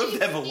two of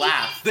them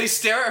laugh. They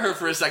stare at her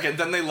for a second,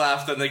 then they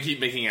laugh, then they keep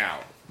making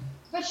out.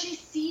 But she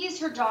sees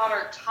her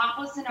daughter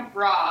topless in a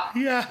bra,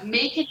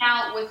 making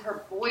out with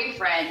her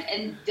boyfriend,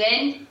 and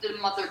then the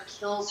mother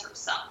kills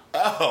herself.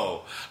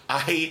 Oh,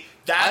 I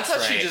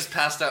thought she just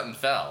passed out and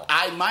fell.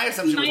 My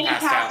assumption was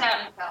passed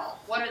out and fell.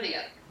 What are the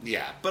other?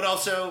 Yeah, but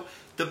also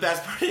the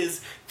best part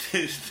is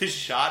the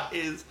shot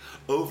is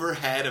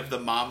overhead of the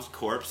mom's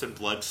corpse and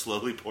blood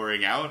slowly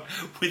pouring out,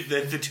 with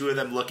the two of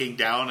them looking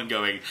down and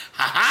going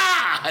ha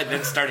ha, and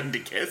then starting to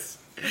kiss.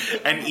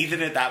 And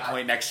Ethan at that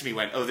point next to me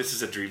went, oh, this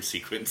is a dream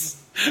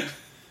sequence.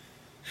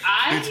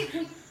 I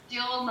was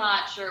still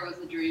not sure it was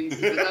a dream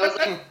sequence. I was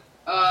like,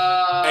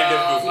 End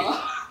of movie.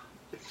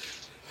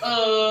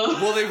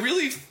 Well,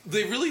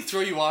 they really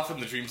throw you off in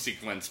the dream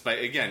sequence by,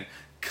 again,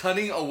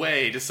 cutting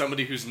away to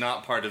somebody who's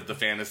not part of the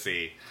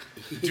fantasy,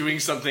 doing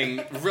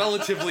something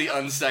relatively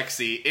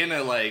unsexy in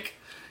a, like,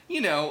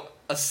 you know,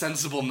 a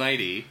sensible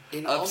nightie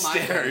in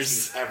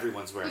upstairs.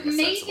 Everyone's wearing a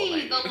sensible nightie.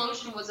 Maybe the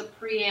lotion was a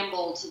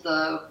preamble to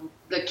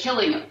the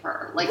killing of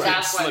her. Like,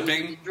 that's why it was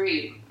a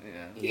dream.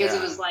 Yeah. Because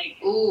it was like,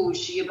 ooh,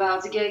 she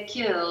about to get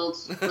killed.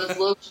 Let's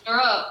lotion her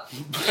up.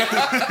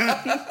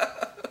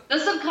 The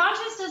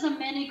subconscious does a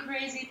many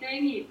crazy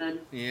thing, Ethan.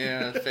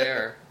 Yeah,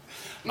 fair.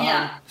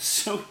 Yeah.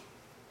 So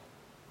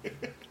then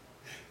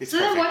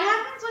what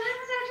happens? What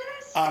happens after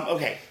this?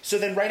 Okay, so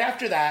then right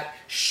after that,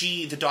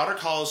 the daughter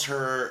calls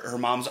her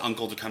mom's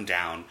uncle to come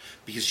down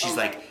because she's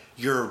like,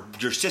 your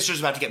sister's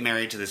about to get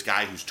married to this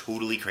guy who's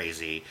totally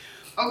crazy.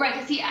 Oh, right,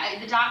 because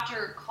the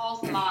doctor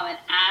calls the mom and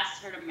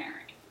asks her to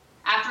marry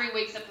after he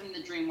wakes up from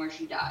the dream where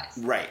she dies.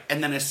 Right,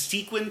 and then a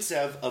sequence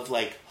of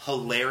like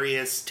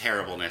hilarious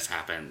terribleness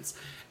happens,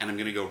 and I'm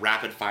gonna go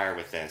rapid fire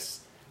with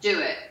this. Do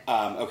it.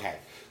 Okay,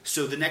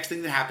 so the next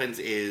thing that happens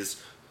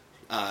is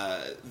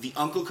the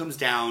uncle comes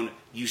down.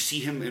 You see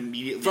him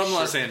immediately from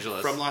Los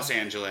Angeles. From Los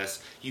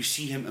Angeles, you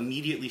see him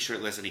immediately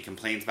shirtless, and he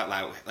complains about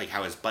like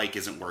how his bike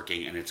isn't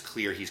working, and it's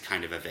clear he's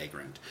kind of a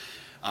vagrant.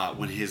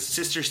 When his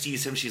sister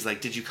sees him, she's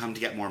like, "Did you come to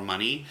get more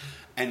money?"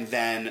 And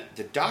then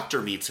the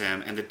doctor meets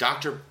him, and the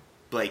doctor,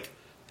 like,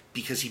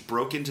 because he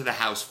broke into the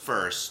house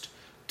first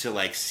to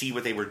like see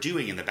what they were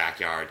doing in the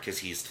backyard because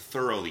he's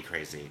thoroughly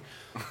crazy.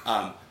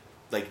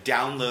 Like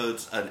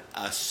downloads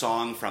a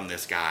song from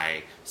this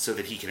guy so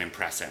that he can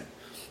impress him.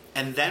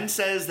 And then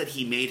says that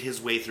he made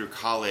his way through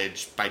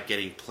college by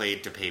getting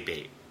paid to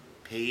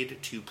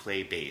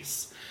play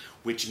bass,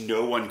 which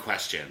no one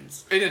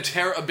questions. In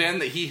a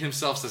band that he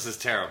himself says is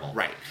terrible.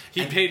 Right.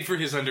 He paid for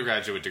his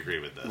undergraduate degree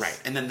with this.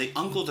 Right. And then the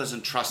uncle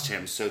doesn't trust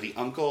him, so the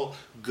uncle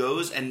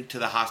goes into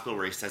the hospital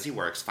where he says he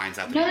works, finds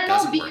out that he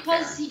doesn't work there.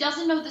 Because he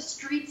doesn't know the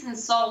streets in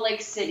Salt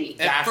Lake City.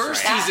 At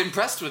first, he's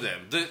impressed with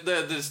him.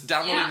 This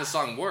downloading the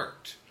song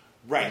worked.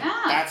 Right.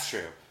 Yeah. That's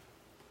true.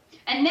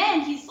 And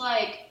then he's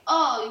like,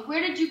 oh,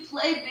 where did you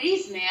play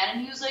bass, man?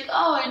 And he was like,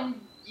 oh,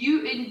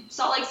 in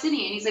Salt Lake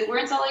City. And he's like, we're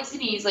in Salt Lake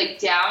City. He's like,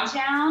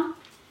 downtown?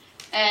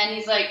 And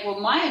he's like, well,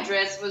 my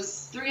address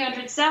was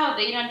 300 South,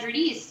 800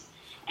 East.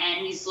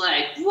 And he's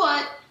like,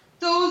 what?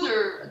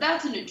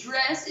 That's an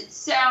address. It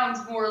sounds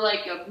more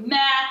like a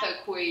math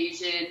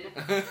equation.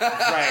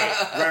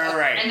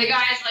 Right. And the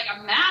guy's like,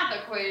 a math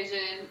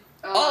equation?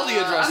 All the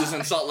addresses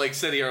in Salt Lake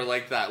City are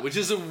like that, which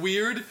is a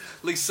weird.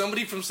 Like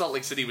somebody from Salt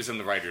Lake City was in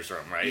the writers'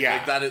 room, right?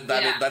 Yeah. Like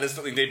that is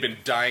something they've been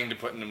dying to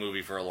put in a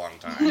movie for a long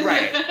time.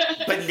 Right.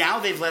 But now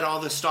they've let all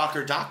the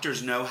stalker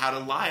doctors know how to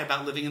lie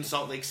about living in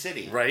Salt Lake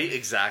City. Right.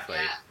 Exactly.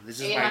 Yeah.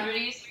 This is 800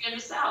 East,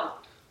 300 South.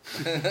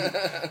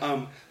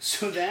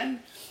 So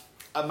then,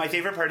 my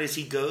favorite part is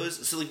he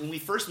goes. So like when we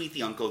first meet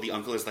the uncle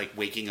is like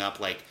waking up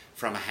like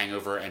from a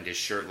hangover and is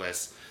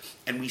shirtless,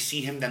 and we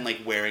see him then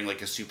like wearing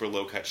like a super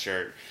low cut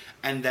shirt,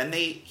 and then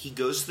he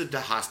goes to the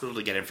hospital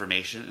to get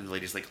information, and the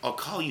lady's like, "I'll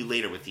call you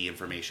later with the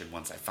information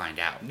once I find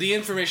out." The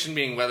information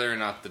being whether or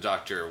not the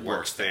doctor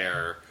works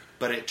there.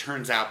 But it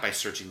turns out by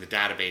searching the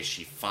database,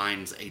 she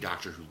finds a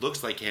doctor who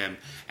looks like him,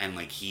 and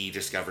like he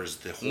discovers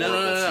the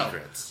horrible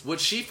secrets. What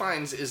she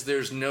finds is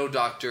there's no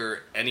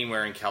doctor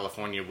anywhere in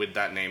California with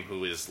that name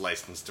who is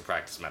licensed to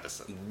practice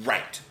medicine.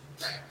 Right.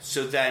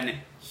 So then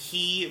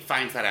he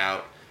finds that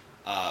out,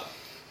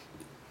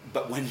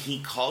 but when he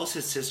calls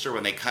his sister,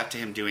 when they cut to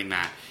him doing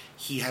that,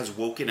 he has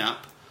woken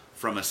up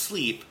from a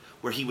sleep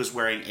where he was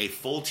wearing a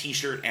full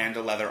t-shirt and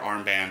a leather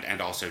armband and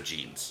also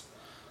jeans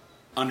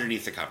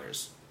underneath the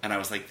covers. And I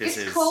was like,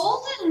 It's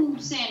cold in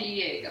San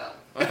Diego.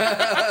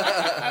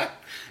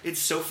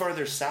 It's so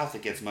farther south,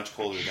 it gets much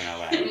colder than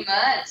LA.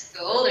 Much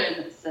colder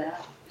in the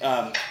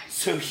south.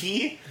 So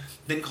he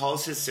then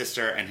calls his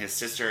sister, and his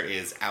sister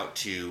is out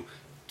to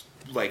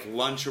like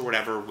lunch or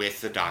whatever with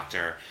the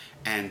doctor.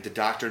 And the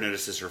doctor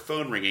notices her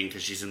phone ringing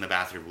because she's in the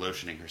bathroom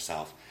lotioning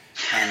herself.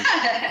 And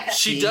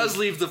she does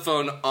leave the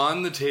phone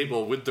on the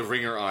table with the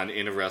ringer on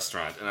in a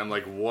restaurant. And I'm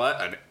like,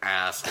 what an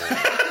asshole.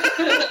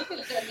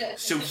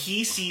 So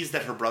he sees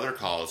that her brother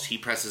calls, he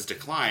presses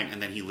decline,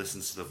 and then he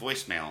listens to the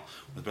voicemail.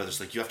 The brother's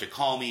like, "You have to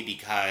call me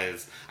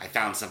because I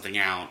found something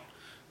out,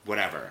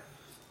 whatever."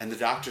 And the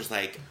doctor's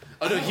like,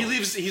 oh no, he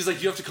leaves, he's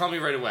like, "You have to call me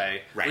right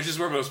away," right. Which is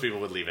where most people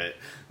would leave it.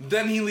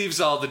 Then he leaves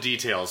all the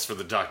details for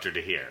the doctor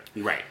to hear.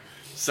 Right.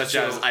 Such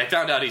as, I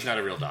found out he's not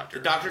a real doctor.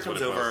 The doctor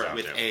comes over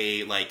with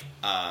a, like,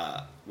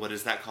 what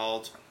is that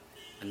called?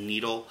 A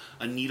needle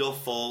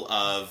full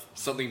of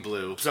something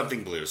blue.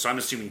 So I'm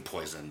assuming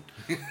poison.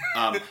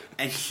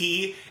 And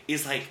he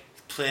is like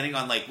planning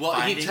on like. Well,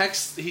 he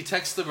texts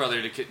the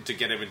brother to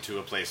get him into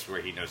a place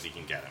where he knows he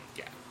can get him.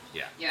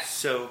 Yeah.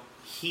 So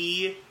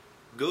he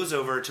goes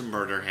over to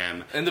murder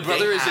him, and the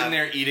brother is in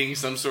there eating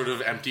some sort of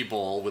empty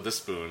bowl with a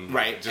spoon,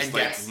 right? Just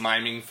like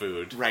miming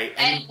food, right?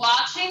 And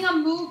watching a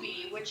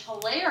movie, which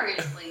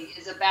hilariously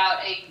is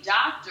about a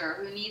doctor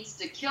who needs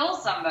to kill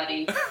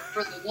somebody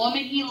for the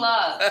woman he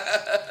loves.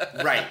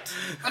 Right.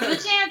 What are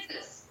the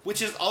chances?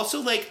 Which is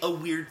also like a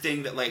weird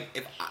thing that like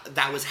if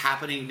that was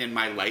happening in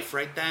my life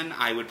right then,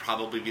 I would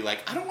probably be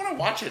like, I don't want to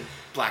watch a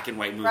black and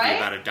white movie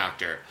about a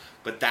doctor.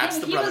 But that's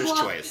the brother's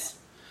choice.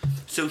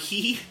 So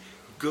he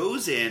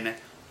goes in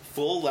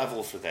full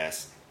level for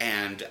this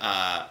and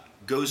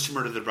goes to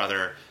murder the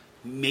brother,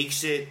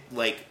 makes it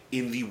like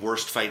in the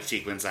worst fight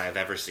sequence I have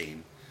ever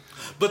seen.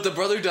 But the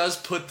brother does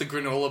put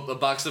a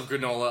box of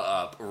granola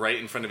up right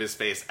in front of his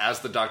face as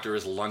the doctor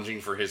is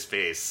lunging for his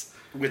face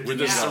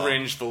with a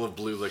syringe full of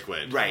blue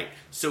liquid. Right.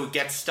 So it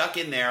gets stuck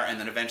in there, and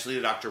then eventually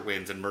the doctor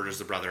wins and murders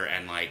the brother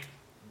and like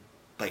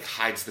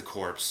hides the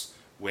corpse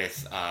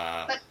with.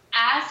 But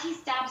as he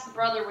stabs the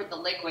brother with the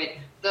liquid,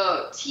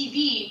 the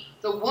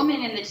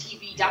woman in the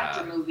TV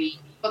doctor movie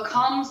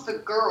becomes the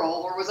girl,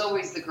 or was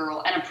always the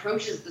girl, and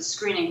approaches the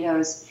screen and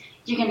goes,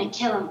 "You're gonna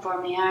kill him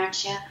for me,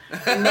 aren't you?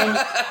 And then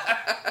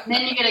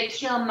you're gonna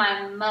kill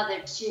my mother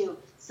too,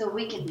 so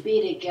we can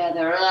be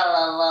together." La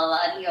la la la.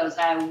 And he goes,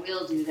 "I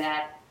will do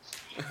that."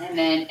 And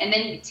then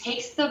he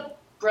takes the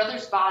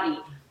brother's body,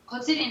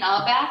 puts it in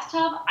a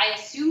bathtub. I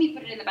assume he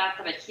put it in the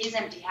bathtub at his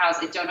empty house.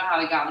 I don't know how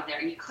he got it there.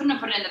 He couldn't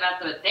have put it in the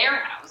bathtub at their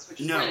house,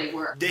 which is where they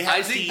were.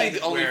 I think they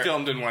only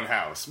filmed in one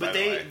house. But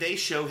they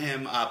show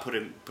him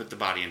put the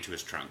body into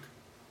his trunk.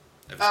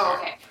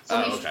 Okay.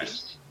 So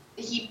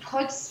he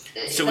puts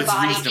the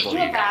body into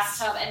a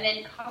bathtub and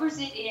then covers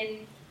it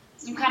in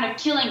some kind of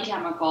killing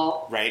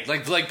chemical. Right.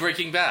 Like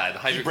Breaking Bad,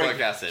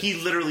 hydrochloric acid. He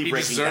literally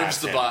dissolves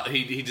the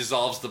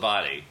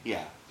body.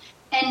 Yeah.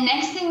 And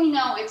next thing we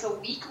know, it's a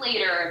week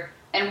later,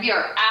 and we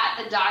are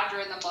at the doctor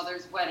and the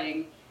mother's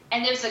wedding,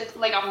 and there's a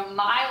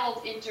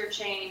mild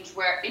interchange.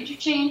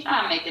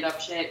 I'm making up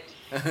shit.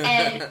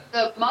 And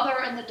the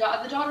mother and the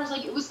daughter's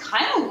like, "It was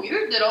kind of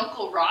weird that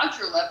Uncle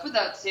Roger left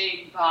without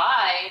saying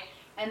bye."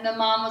 And the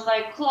mom was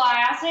like,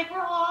 "Classic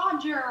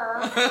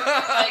Roger."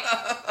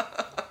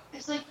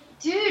 It's like,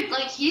 dude,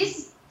 like,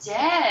 he's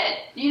dead,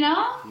 you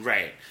know?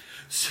 Right.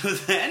 So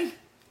then,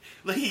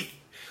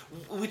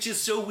 which is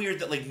so weird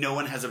that, no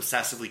one has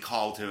obsessively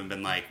called him and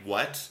been like,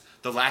 "What?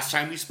 The last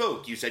time we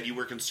spoke, you said you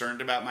were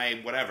concerned about my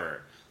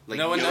whatever."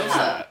 No one knows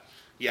that.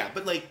 Yeah,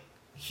 but,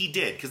 he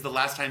did, because the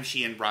last time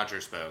she and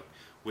Roger spoke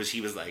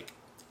he was like,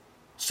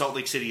 "Salt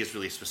Lake City is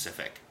really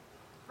specific."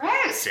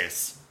 Right.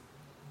 Sis.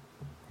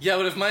 Yeah,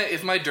 but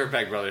if my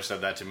dirtbag brother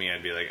said that to me,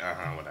 I'd be like,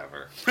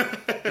 whatever.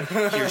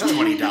 Here's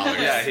 $20.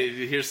 Yeah,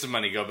 here's some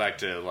money. Go back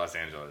to Los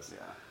Angeles.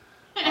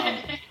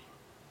 Yeah.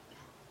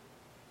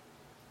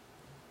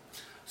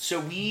 So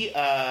we,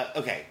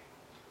 okay.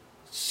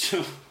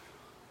 So,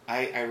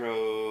 I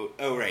wrote...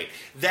 Oh, right.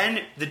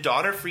 Then the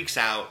daughter freaks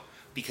out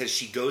because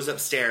she goes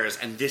upstairs,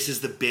 and this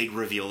is the big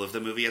reveal of the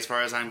movie as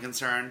far as I'm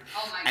concerned.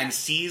 Oh my God. And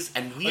sees...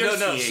 And we No, are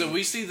seeing... so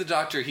we see the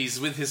doctor, he's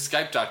with his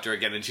Skype doctor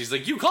again, and she's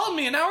like, you called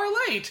me an hour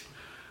late!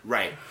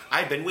 Right.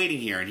 I've been waiting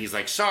here. And he's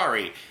like,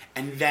 sorry.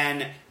 And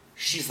then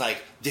she's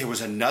like, there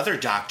was another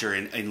doctor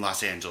in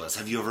Los Angeles.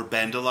 Have you ever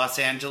been to Los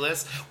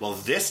Angeles? Well,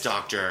 this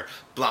doctor,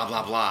 blah,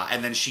 blah, blah.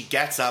 And then she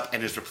gets up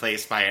and is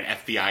replaced by an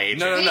FBI agent.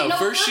 No. Wait, no,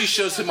 First she first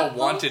shows she him a shows a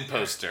wanted poster.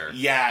 poster.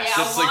 Yes.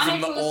 Yeah. That's like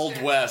from the wanted Old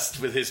poster. West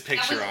with his That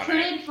picture was on it.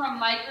 printed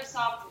from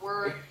Microsoft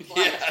Word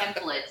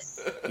templates.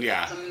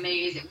 Yeah. It's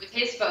amazing. With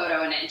his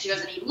photo in it. And she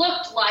goes, and he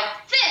looked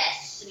like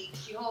this! And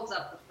she holds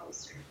up the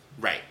poster.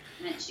 Right.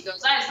 And then she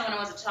goes, I have someone who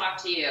wants to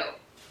talk to you.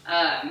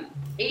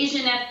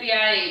 Asian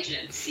FBI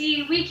agent.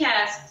 See, we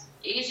cast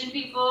Asian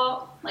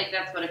people. Like,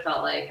 that's what it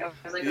felt like. I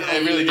was like, Yeah, oh,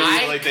 it really did.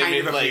 I Like they kind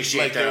made of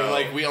appreciate, they were though-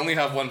 like, we only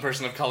have one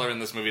person of color in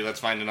this movie. Let's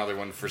find another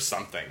one for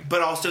something.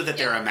 But also that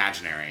they're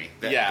imaginary.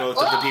 That Yeah. both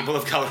of the people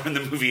of color in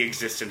the movie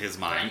exist in his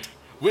mind.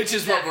 Which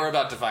is what we're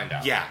about to find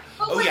out. Yeah.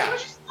 But Oh, yeah.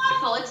 which is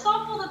thoughtful. It's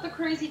thoughtful that the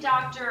crazy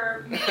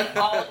doctor made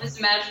all of his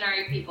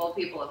imaginary people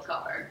of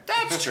color.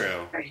 That's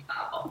true. Very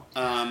thoughtful.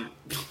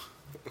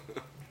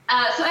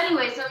 So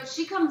anyway, so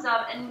she comes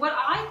up, and what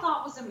I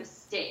thought was a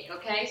mistake,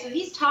 okay? So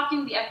he's talking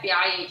to the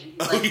FBI agent.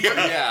 He's Oh, like,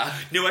 yeah. Yeah.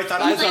 No, I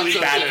thought I it was thought really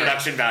so bad too.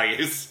 production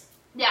values.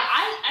 yeah,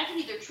 I can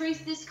either trace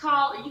this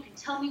call, or you can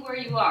tell me where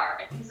you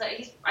are. And he's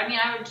like,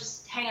 I would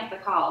just hang up the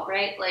call,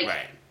 right? Like,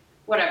 Right.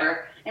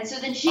 whatever. And so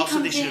then she Also,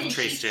 they comes should in have and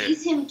she traced it.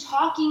 sees him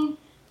talking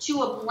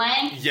to a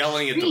blank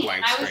Yelling at the screen.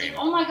 blank And I was screen.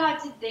 like, oh my God,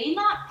 did they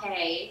not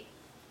pay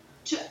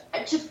to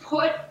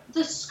put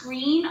the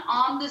screen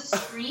on the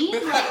screen?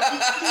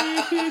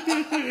 Like,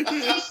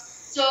 this is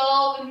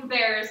so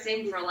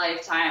embarrassing for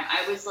Lifetime.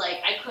 I was like,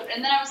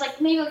 and then I was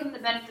like, maybe I'll give him the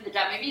benefit of the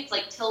doubt. Maybe it's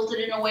like tilted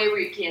in a way where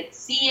you can't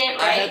see it,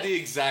 right? I had the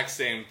exact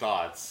same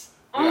thoughts.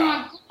 Oh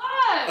Yeah.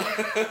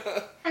 my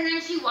God! And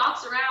then she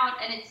walks around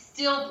and it's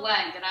still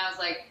blank, and I was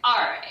like, all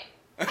right.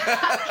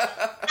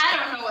 I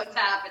don't know what's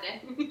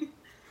happening.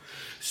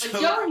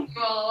 But Joey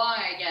knew all along,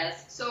 I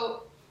guess.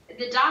 So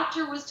the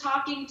doctor was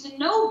talking to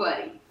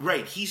nobody.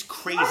 Right, he's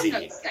There was crazy. no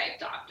Skype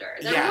doctor.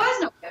 There Yeah.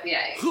 was no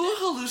FBI. Who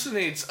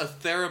hallucinates a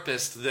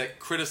therapist that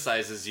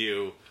criticizes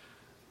you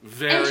And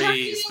very turns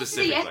you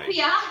specifically? into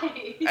the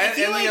FBI. And, I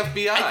feel and like-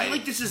 the FBI. I feel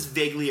like this is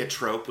vaguely a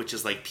trope, which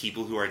is like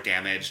people who are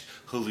damaged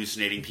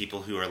hallucinating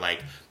people who are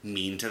like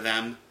mean to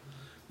them,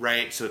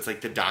 right? So it's like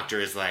the doctor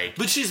is like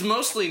But she's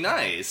mostly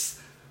nice.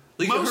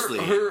 Like Mostly.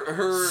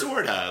 her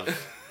sort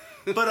of,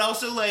 but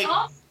also like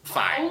Also,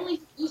 fine. only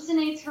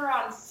hallucinates her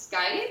on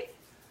Skype.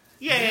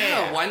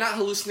 Yeah, why not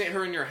hallucinate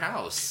her in your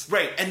house?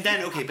 Right, and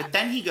then but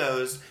then he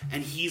goes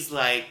and he's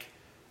like,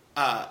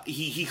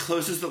 he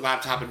closes the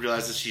laptop and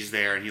realizes she's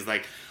there, and he's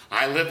like,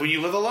 when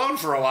you live alone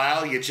for a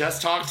while, you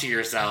just talk to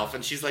yourself,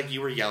 and she's like,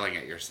 you were yelling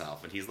at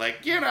yourself, and he's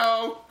like,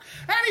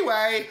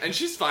 anyway, And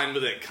she's fine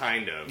with it,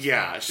 kind of.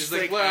 yeah, She's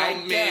like, like, well, I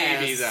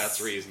maybe guess.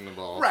 that's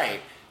reasonable.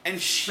 Right, and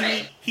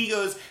Right. he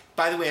goes,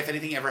 by the way, if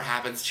anything ever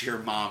happens to your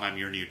mom, I'm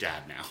your new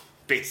dad now,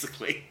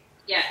 basically.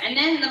 Yeah, and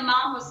then the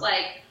mom was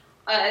like,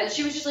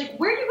 she was just like,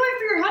 where are you going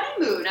for your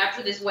honeymoon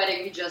after this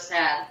wedding you just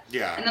had?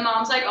 Yeah. And the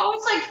mom's like, oh,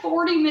 it's like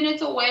 40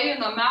 minutes away in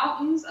the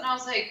mountains. And I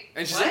was like,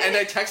 And she's what? like, and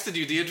I texted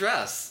you the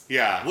address.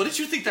 Yeah. What did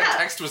you think that Yeah.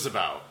 text was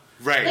about?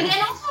 Right. Like,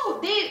 and also,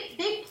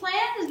 they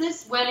planned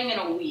this wedding in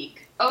a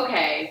week.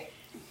 Okay.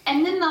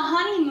 And then the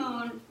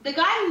honeymoon, the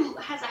guy who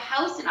has a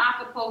house in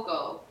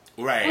Acapulco,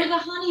 for Right. the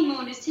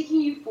honeymoon is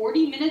taking you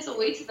 40 minutes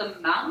away to the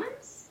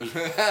mountains?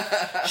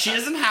 She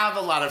doesn't have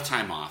a lot of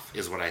time off,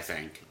 is what I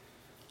think.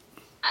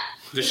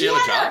 Does she have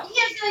a job? He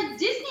has a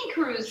Disney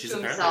cruise She's to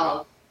a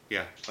himself.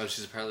 Yeah. Oh,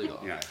 she's a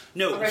paralegal. Yeah.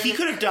 No, Or he just-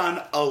 could have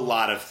done a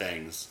lot of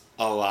things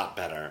a lot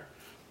better,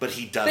 but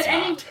he does But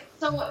anyway, not.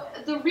 so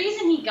the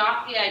reason he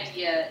got the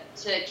idea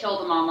to kill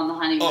the mom on the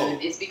honeymoon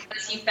Oh. is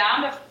because he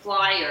found a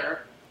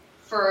flyer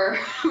for,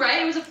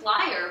 right? It was a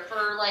flyer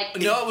for, like...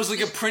 No, it was like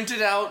a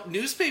printed out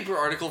newspaper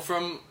article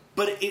from.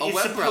 But it's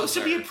web supposed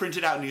to be a browser.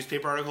 printed out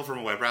newspaper article from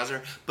a web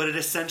browser, but it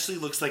essentially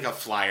looks like a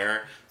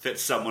flyer that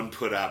someone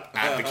put up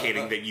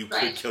advocating that you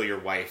could Right. kill your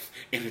wife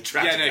in a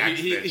tragic Yeah, no,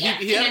 accident. he Yeah,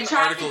 had in a an tragic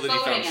article that he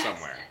found boating somewhere.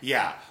 accident.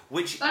 Yeah,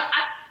 which But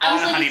I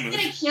was On a like, honeymoon. is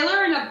he going to kill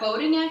her in a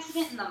boating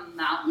accident in the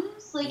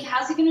mountains? Like,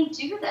 how's he going to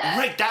do that?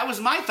 right, that was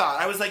my thought.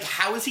 I was like,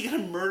 how is he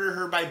going to murder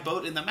her by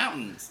boat in the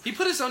mountains? He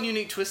put his own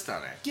unique twist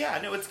on it. Yeah,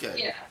 no, it's good.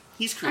 Yeah.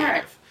 He's All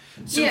right.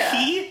 creative. So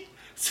Yeah.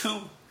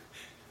 so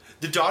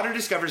the daughter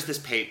discovers this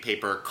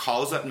paper,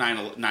 calls up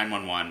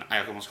 911.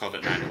 I almost called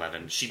it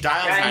 911. She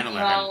dials I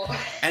 911, know.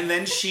 and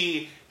then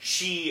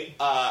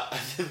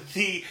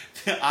the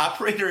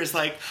operator is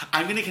like,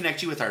 I'm going to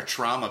connect you with our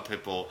trauma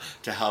people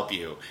to help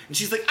you. And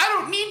she's like, I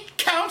don't need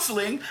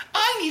counseling.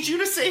 I need you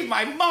to save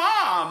my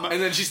mom.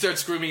 And then she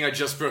starts screaming, I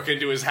just broke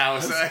into his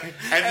house. And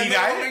the the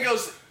guy- woman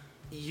goes,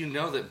 you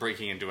know that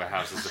breaking into a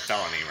house is a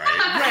felony, right?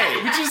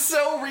 Right. Which is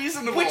so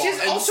reasonable. Which is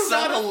and also so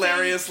not a thing-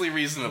 hilariously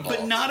reasonable.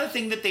 But not a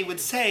thing that they would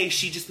say.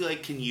 She'd just be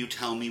like, "Can you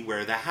tell me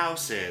where the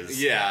house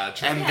is?" Yeah,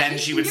 true. And then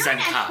she would you're send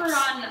an expert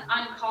cops.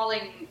 on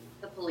calling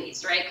the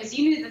police, right? Because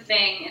you knew the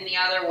thing in the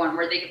other one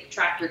where they could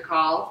track your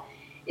call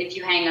if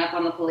you hang up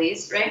on the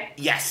police, right?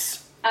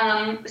 Yes.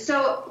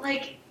 So,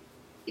 like,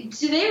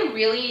 do they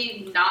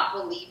really not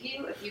believe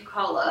you if you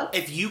call up?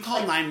 If you call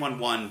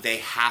 911, they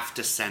have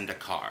to send a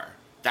car.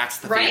 That's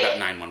the Right? thing about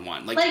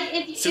 911. Like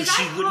if, so if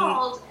she I wouldn't.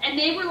 called and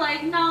they were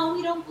like, "No,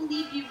 we don't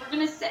believe you.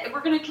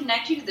 We're gonna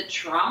connect you to the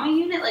trauma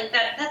unit." Like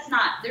that's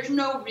not. There's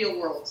no real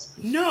world.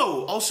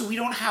 No. Also, we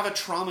don't have a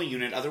trauma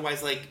unit.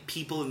 Otherwise, like,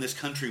 people in this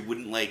country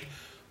wouldn't like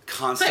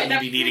constantly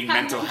be needing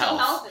mental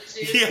health.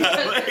 issues Yeah,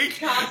 because like- there's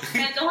constant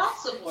mental health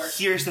support.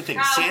 Here's the thing: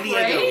 How San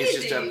Diego is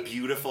just a crazy.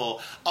 beautiful.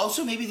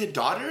 Also, maybe the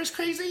daughter is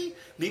crazy.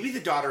 Maybe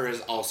the daughter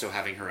is also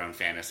having her own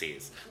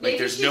fantasies. Like, Maybe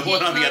there's she no did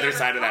one on the murder other her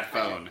side of that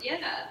girlfriend. phone.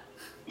 Yeah.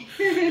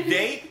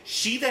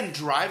 She then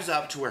drives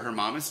up to where her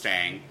mom is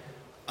staying,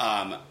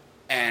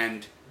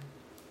 and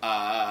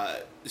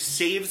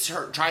saves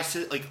her. Tries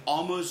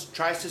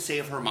to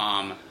save her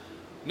mom.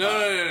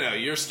 No.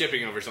 You're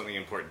skipping over something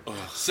important. Ugh.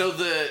 So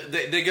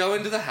they go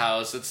into the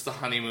house. It's the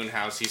honeymoon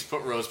house. He's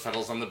put rose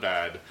petals on the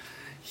bed.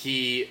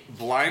 He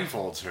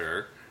blindfolds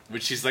her,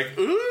 which she's like,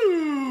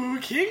 ooh,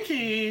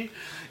 kinky.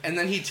 And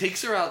then he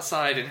takes her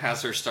outside and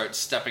has her start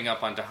stepping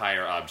up onto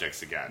higher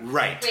objects again.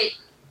 Right. Wait.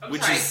 I'm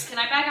Which sorry. is Can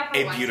I back up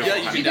for a one beautiful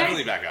second? Yeah, you Did can guys-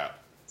 definitely back up.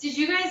 Did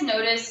you guys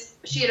notice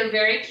she had a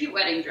very cute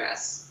wedding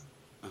dress?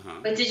 Uh-huh.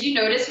 But did you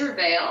notice her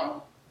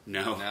veil?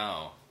 No.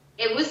 No.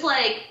 It was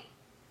like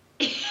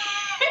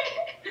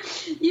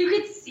you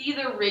could see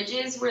the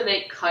ridges where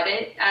they cut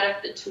it out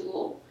of the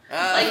tool.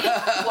 Like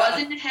it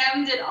wasn't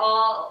hemmed at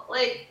all.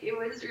 Like it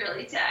was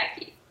really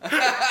tacky.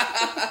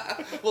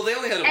 Well, they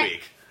only had a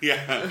week. Yeah.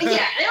 Yeah, they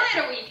only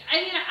had a week. I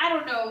mean, I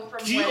don't know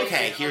from Do you, wedding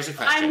okay, to here's a I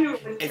question. knew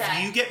it was If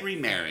tacky. you get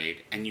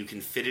remarried and you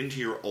can fit into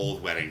your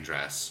old wedding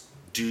dress,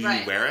 do you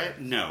Right. wear it?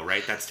 No,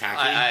 right? That's tacky.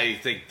 I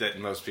think that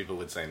most people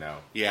would say no.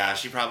 Yeah,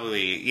 she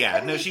probably.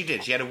 Yeah, no, she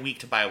did. She had a week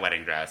to buy a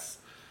wedding dress,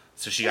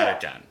 so she got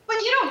it done. But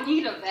you don't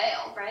need a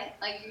veil, right?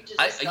 Like you just.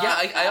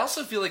 I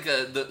also feel like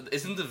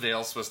isn't the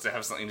veil supposed to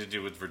have something to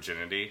do with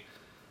virginity?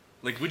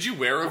 Like, would you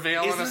wear a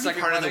veil Is on there a any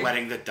second part wedding? of the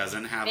wedding that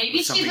doesn't have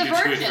Maybe something she's a to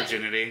do with virgin.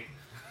 virginity?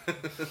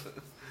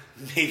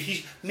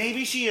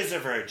 Maybe she is a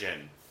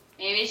virgin.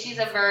 Maybe she's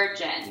a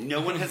virgin.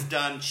 No one has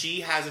done.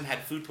 She hasn't had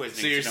food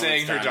poisoning. So you're no saying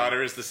one's her done,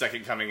 daughter is the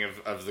second coming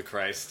of the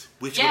Christ?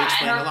 which would Yeah,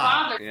 explain and her a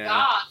lot. father, Yeah.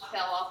 God,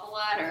 fell off a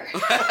ladder.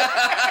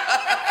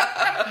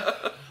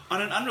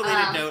 On an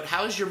unrelated note,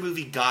 how is your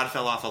movie God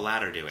Fell Off a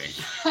Ladder doing?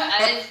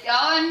 It's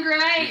going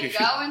great,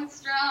 going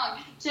strong.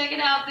 Check it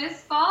out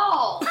this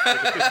fall.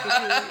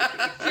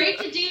 Straight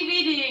to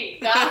DVD.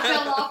 God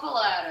fell off a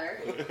ladder.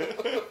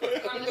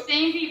 From the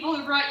same people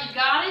who brought you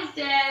God is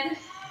Dead.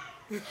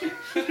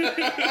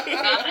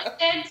 God is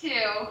Dead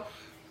too.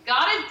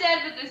 God is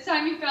dead, but this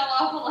time he fell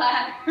off a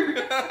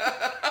ladder.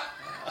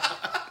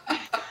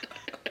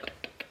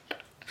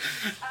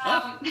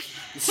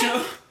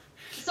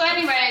 So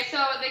anyway,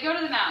 so they go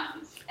to the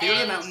mountains. They go to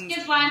the and mountains. She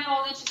gets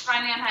blindfolded. She's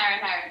climbing on higher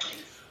and higher things.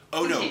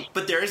 Oh no, Okay.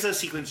 but there is a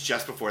sequence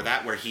just before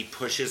that where he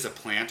pushes a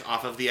plant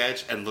off of the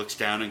edge and looks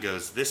down and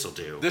goes, "This'll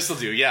do." This'll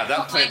do. Yeah,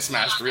 that plant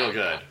smashed real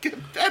good.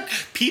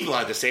 People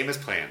are the same as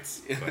plants.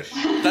 Bush.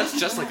 That's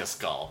just like a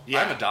skull.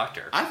 Yeah. I'm a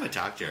doctor. I'm a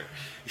doctor.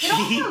 It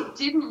also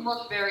didn't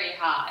look very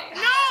high.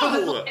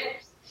 No!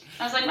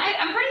 I was like,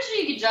 I'm pretty sure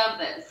you could jump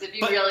this if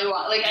you But- really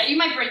want. Like, you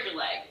might break your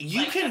leg. You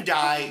Like, can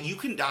die. You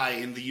can die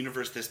in the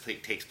universe this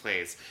takes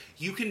place.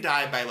 You can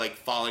die by like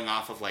falling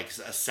off of like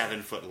a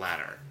 7-foot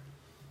ladder.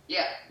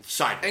 Yeah.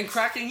 Sideways. And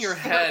cracking your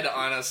head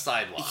on a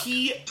sidewalk.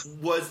 He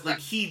was like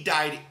he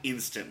died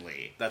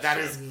instantly. That's That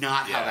true. is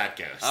not how Yeah. that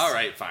goes. All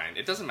right, fine.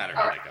 It doesn't matter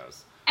how All that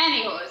goes.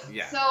 Anyways,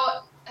 Yeah. so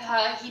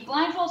he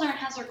blindfolds her and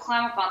has her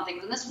climb up on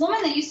things. And this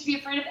woman that used to be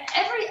afraid of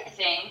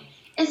everything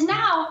is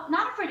now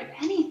not afraid of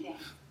anything.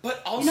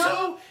 But also, You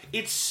know-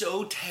 it's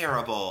so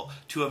terrible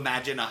to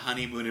imagine a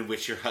honeymoon in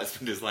which your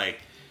husband is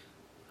like,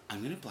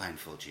 "I'm going to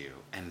blindfold you,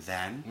 and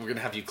then We're gonna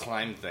have you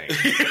climb things.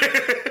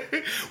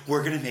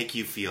 we're going to make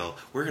you feel.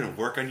 We're going to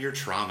work on your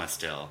trauma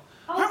still."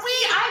 Oh, Aren't we?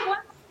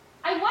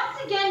 I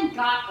once again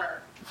got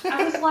her.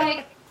 I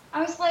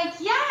was like,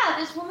 yeah,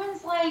 this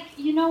woman's like,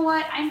 you know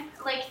what? I'm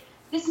like,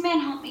 this man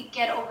helped me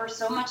get over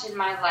so much in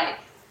my life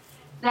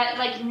that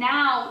like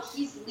now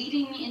he's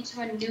leading me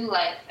into a new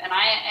life,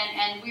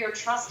 and we are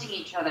trusting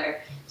each other.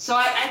 So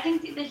I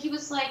think that he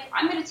was like,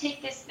 I'm gonna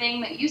take this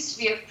thing that used to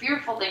be a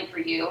fearful thing for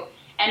you,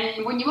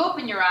 and when you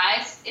open your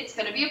eyes, it's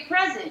gonna be a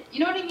present. You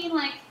know what I mean?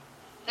 Like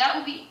that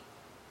would be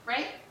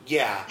right.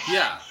 Yeah.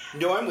 Yeah.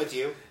 No, I'm with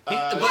you.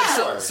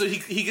 So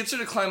he gets her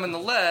to climb on the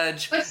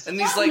ledge, But and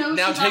he's still like, knows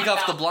now she's take not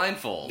off the about-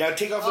 blindfold. Now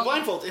take off the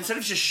blindfold instead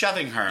of just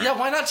shoving her. Yeah,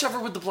 why not shove her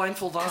with the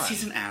blindfold on? 'Cause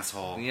he's an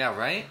asshole. Yeah,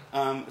 right?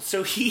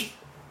 So he.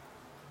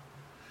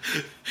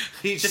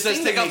 He The says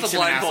thing take that off makes the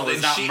him an blindfold, asshole is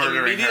and not she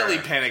murdering immediately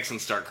her. panics and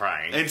starts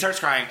crying. And starts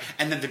crying,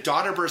 and then the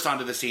daughter bursts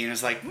onto the scene and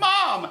is like,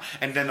 "Mom!"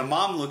 And then the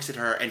mom looks at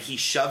her, and he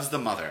shoves the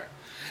mother.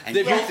 And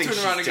They you both think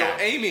turn around and she's go,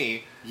 dead.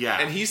 Amy. Yeah.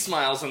 And he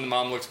smiles, and the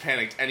mom looks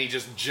panicked, and he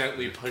just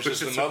gently pushes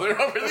the Pushes mother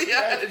over the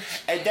edge.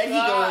 And then he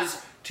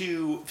goes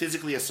to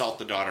physically assault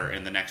the daughter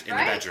in the Right?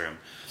 bedroom.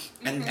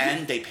 And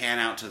then they pan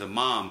out to the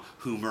mom,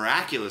 who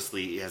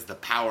miraculously has the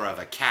power of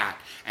a cat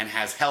and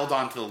has held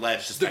onto the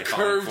ledge just The by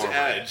falling curved forward.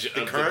 edge The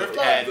of the curved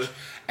door. edge.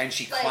 And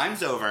she Like-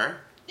 climbs over.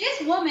 This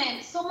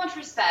woman, so much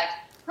respect.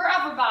 Her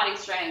upper body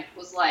strength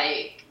was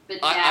like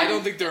bananas. I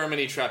don't think there are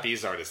many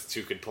trapeze artists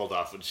who could pull it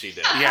off what she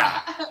did. Yeah.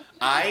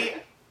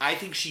 I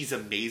think she's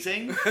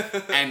amazing.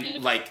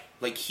 And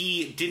like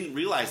he didn't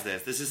realize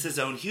this. This is his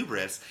own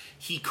hubris.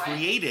 He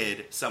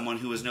created someone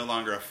who was no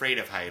longer afraid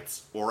of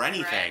heights or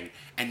anything, Right.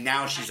 and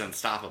now she's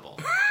unstoppable.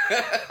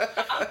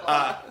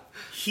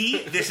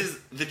 This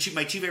is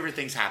my two favorite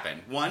things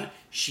happen. One,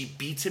 she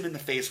beats him in the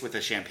face with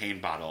a champagne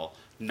bottle,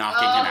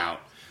 knocking him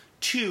out.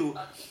 Two,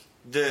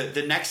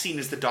 the next scene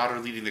is the daughter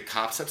leading the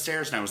cops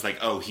upstairs, and I was like,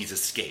 oh, he's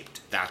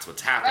escaped. That's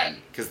what's happened.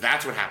 Right. Because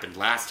that's what happened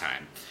last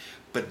time.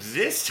 But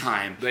this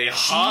time, They she's-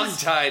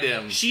 hog-tied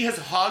him. She has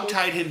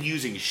hog-tied him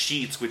using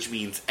sheets, which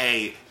means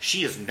A,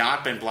 she has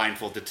not been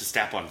blindfolded to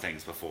step on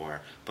things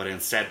before, but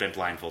instead been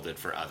blindfolded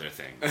for other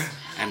things.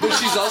 And But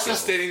she's that's also cool.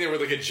 standing there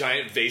with like a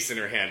giant vase in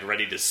her hand,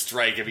 ready to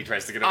strike if he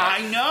tries to get him out.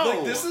 I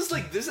know! Like this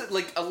is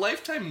like a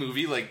Lifetime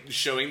movie, like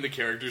showing the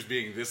characters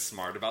being this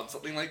smart about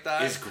something like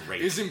that Is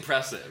great. Is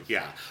impressive.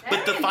 Yeah. Very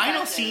But the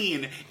final impressive.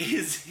 scene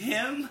is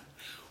him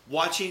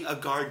watching a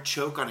guard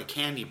choke on a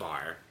candy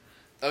bar.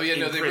 Oh yeah,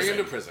 no, In they bring him prison.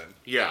 to prison.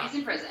 Yeah. He's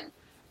in prison.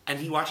 And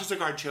he watches a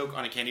guard choke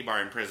on a candy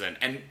bar in prison,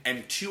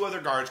 and two other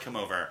guards come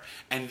over,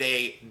 and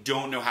they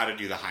don't know how to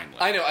do the Heimlich.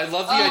 I know. I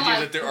love the Oh idea my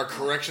that there are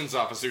corrections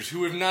officers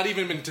who have not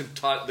even been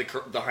taught the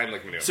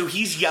Heimlich maneuver. So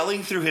he's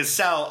yelling through his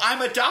cell,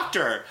 I'm a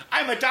doctor,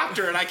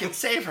 and I can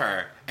save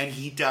her. And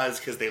he does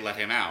because they let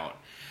him out.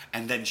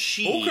 And then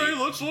she... okay,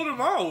 let's let him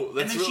out. and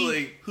That's then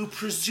really. she, who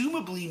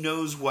presumably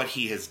knows what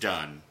he has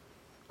done,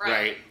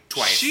 right?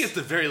 Twice. She at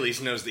the very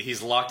least knows that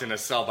he's locked in a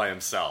cell by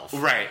himself.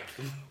 Right.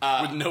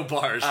 With no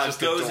bars,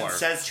 just a Goes door. and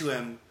says to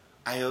him,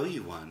 I owe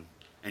you one.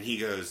 And he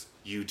goes,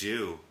 you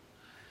do.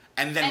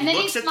 And then And then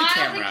looks he at the smiles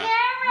camera. at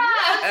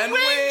the camera. and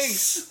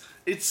winks.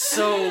 It's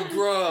so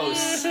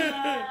gross.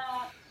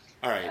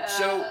 All right,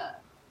 so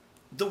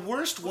the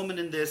worst woman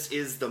in this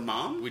is the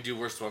mom? We do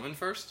worst woman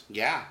first.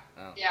 Yeah.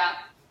 Yeah,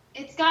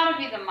 it's got to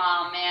be the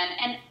mom, man.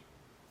 And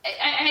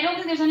I don't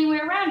think there's any way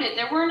around it.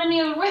 There weren't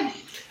any other women.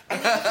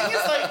 And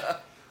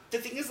the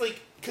thing is,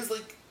 because,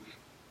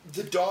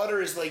 the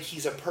daughter is like,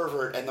 he's a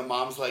pervert, and the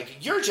mom's like,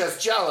 you're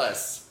just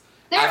jealous.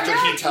 They're After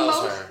he the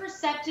tells most her.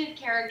 perceptive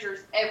characters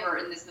ever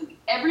in this movie.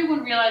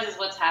 Everyone realizes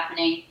what's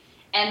happening,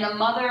 and the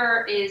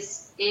mother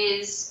is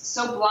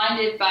so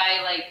blinded by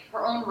like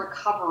her own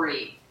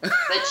recovery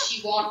that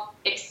she won't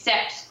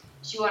accept.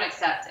 She won't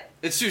accept it.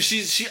 It's true.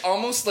 She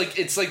almost like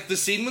it's like the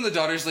scene when the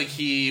daughter's like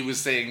he was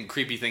saying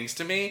creepy things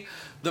to me.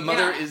 The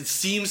mother Yeah.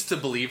 seems to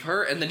believe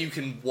her, and then you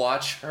can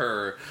watch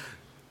her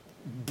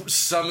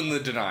summon the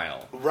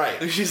denial.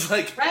 Right. And she's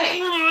like, Right.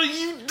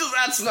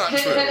 that's not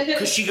true.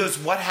 Because she goes,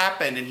 what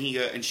happened?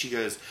 And she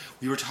goes,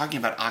 we were talking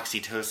about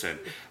oxytocin.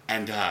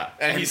 And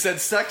he said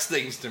sex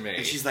things to me.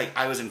 And she's like,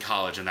 I was in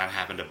college and that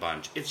happened a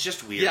bunch. It's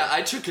just weird. Yeah,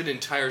 I took an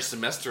entire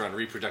semester on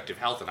reproductive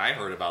health, and I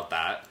heard about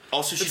that.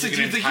 Also, she It's took like, an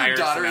do you think entire your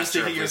daughter is semester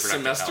of taking a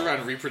reproductive semester health.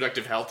 on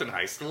reproductive health in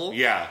high school?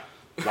 Yeah.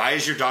 Why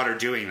is your daughter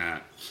doing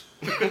that?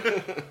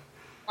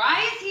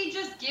 Why is he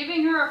just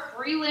giving her a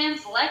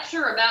freelance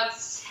lecture about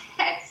sex?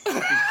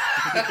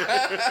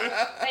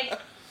 Like,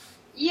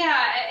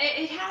 yeah,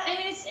 it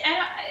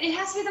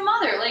has to be the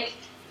mother. Like,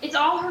 it's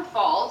all her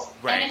fault,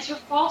 Right. and it's her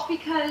fault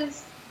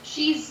because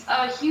she's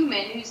a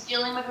human who's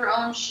dealing with her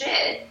own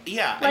shit.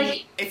 Yeah. Like- I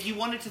mean, if you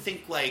wanted to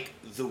think, like,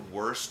 the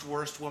worst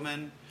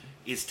woman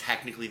is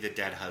technically the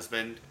dead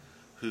husband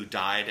who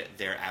died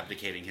there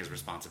abdicating his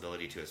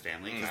responsibility to his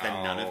family, because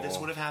then none of this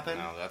would have happened.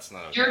 No, that's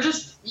not okay. You're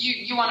just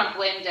you want to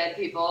blame dead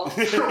people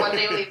for what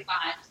they leave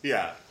behind.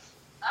 Yeah.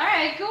 All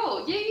right,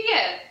 cool.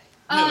 Yeah.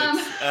 No,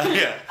 it's,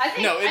 yeah. I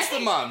think, No, I it's the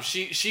think mom.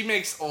 She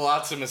makes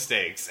lots of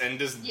mistakes and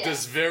does Yeah.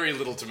 very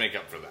little to make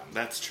up for them.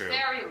 That's true.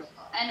 very little,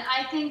 and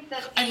I think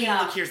that I mean,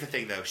 the, look, here's the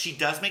thing, though. She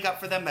does make up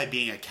for them by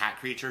being a cat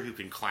creature who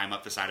can climb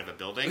up the side of a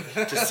building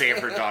to save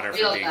her daughter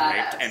Real from being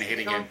badass. raped and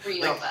hitting him.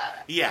 Real Like, badass.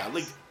 yeah,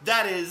 like,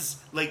 that is,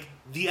 like,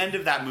 the end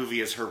of that movie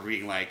is her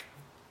being, like,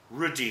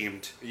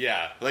 redeemed.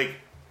 Yeah. Like,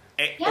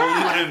 it Yeah. only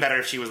would have been better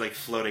if she was, like,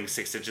 floating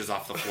 6 inches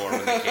off the floor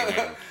when they came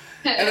in.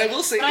 And I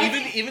will say, But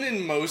I even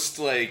in most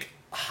like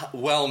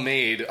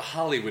well-made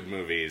Hollywood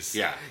movies,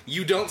 Yeah.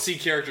 you don't see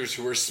characters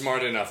who are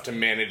smart enough to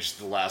manage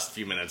the last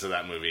few minutes of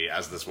that movie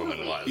as this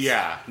woman was.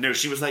 Yeah. No,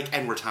 she was like,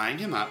 and we're tying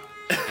him up,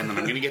 and then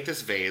I'm going to get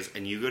this vase,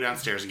 and you go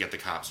downstairs and get the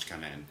cops to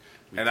come in.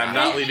 And I'm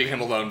not leaving him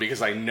alone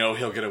because I know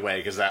he'll get away,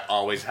 because that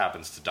always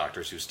happens to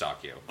doctors who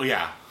stalk you. Oh,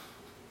 yeah.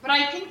 But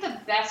I think the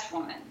best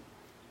woman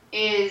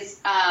is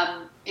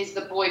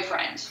the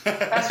boyfriend.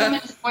 Best woman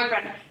is the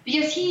boyfriend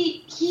because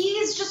he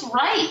is just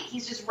right.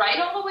 He's just right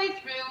all the way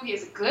through. He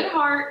has a good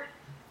heart.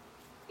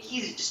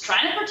 He's just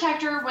trying to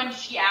protect her when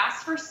she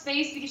asks for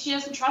space because she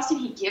doesn't trust him.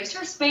 He gives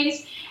her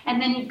space,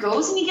 and then he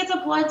goes and he gets a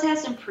blood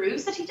test and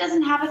proves that he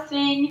doesn't have a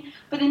thing,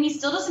 but then he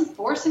still doesn't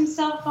force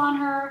himself on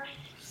her.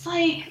 It's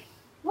like,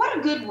 what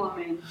a good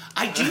woman.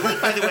 I do like,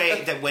 by the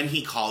way, that when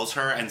he calls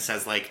her and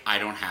says, like, I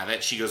don't have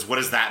it, she goes, what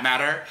does that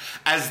matter?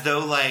 As though,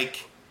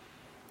 like,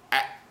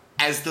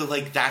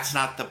 that's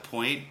not the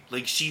point.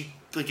 Like, she,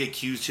 like,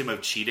 accused him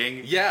of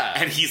cheating. Yeah.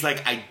 And he's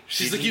like,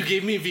 She's like, you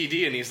gave me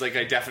VD, and he's like,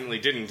 I definitely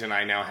didn't, and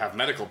I now have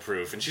medical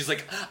proof. And she's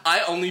like,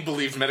 I only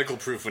believed medical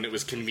proof when it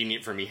was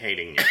convenient for me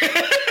hating you.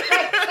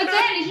 But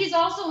then he's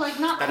also like,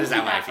 not That only is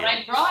how I that, feel. but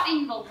I brought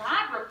in the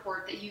lab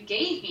report that you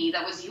gave me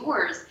that was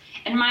yours,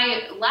 and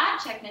my lab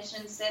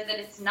technician said that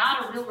it's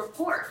not a real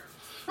report.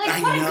 Like,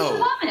 I what know. a good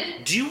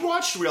woman. Do you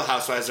watch Real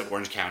Housewives of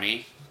Orange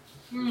County?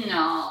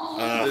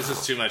 No. This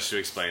is too much to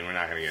explain. We're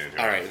not going to get into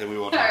it. All right, then we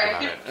won't talk Sorry.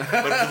 about it. But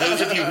for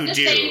those of you who the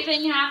do, same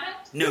thing happened?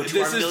 no, to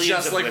This our is millions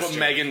just of like what listeners,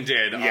 Megan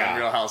did Yeah. on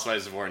Real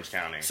Housewives of Orange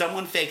County.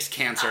 someone fakes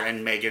cancer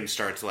and Megan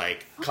starts,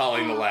 like,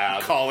 Calling the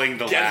lab. calling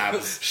the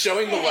labs.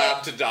 Showing the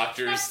lab to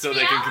doctors That's so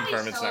they can reality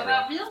confirm it's show not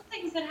about real. real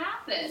things that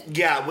happen.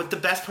 Yeah, what the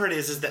best part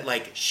is that,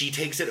 like, she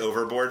takes it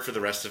overboard for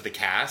the rest of the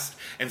cast,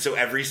 and so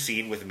every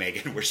scene with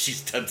Megan where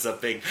she's done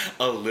something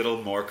a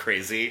little more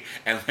crazy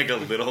and, like, a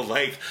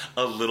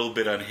little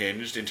bit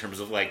unhinged in terms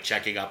of, like,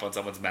 checking up on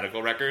someone's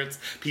medical records,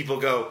 people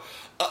go,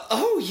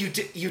 oh, you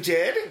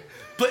did?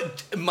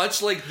 But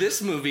much like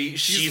this movie,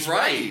 she's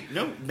right.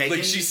 No, Megan...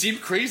 Like, she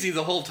seemed crazy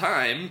the whole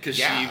time because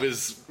Yeah. she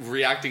was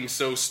reacting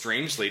so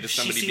strangely to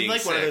somebody she seemed being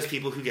like sick. one of those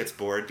people who gets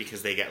bored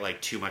because they get,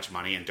 like, too much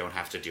money and don't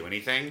have to do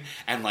anything,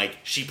 and, like,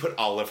 she put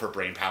all of her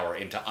brain power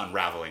into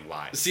unraveling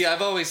lies. See,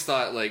 I've always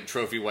thought, like,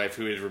 trophy wife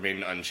who had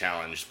remained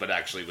unchallenged but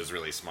actually was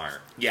really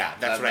smart. Yeah,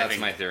 that's what I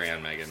think. That's my theory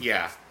on Megan.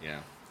 Yeah. Yeah.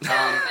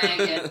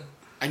 Megan.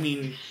 I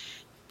mean,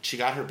 she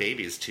got her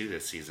babies, too,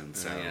 this season,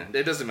 so... Yeah.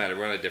 It doesn't matter.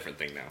 We're on a different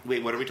thing now.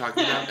 Wait, what are we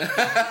talking about?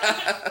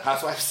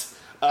 Housewives?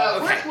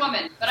 Worst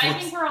woman, but I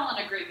think we're all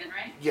in agreement,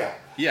 right? Yeah.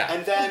 Yeah.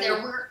 And then... There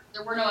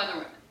were no other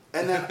women.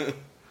 And then,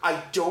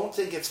 I don't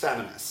think it's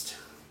feminist,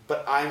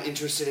 but I'm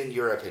interested in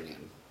your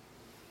opinion.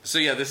 So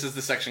yeah, this is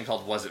the section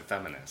called Was It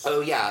Feminist?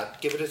 Oh, yeah,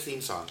 give it a theme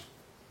song.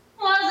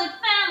 Was it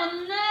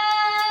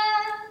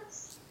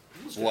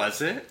feminist?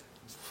 Was it?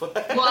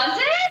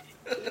 Was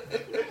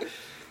it?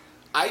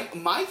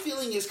 My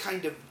feeling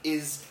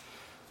is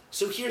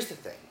so here's the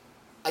thing.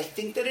 I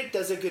think that it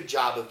does a good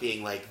job of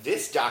being like,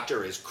 this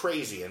doctor is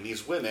crazy and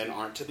these women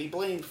aren't to be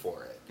blamed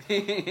for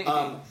it.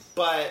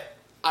 But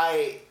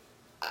I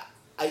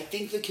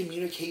think the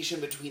communication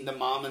between the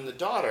mom and the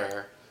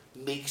daughter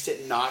makes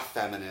it not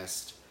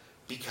feminist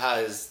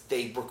because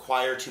they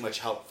require too much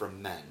help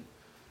from men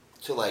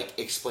to, like,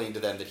 explain to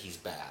them that he's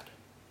bad.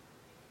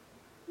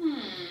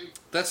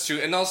 That's true.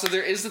 And also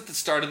there is at the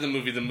start of the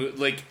movie,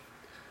 like,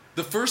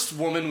 the first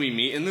woman we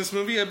meet in this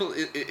movie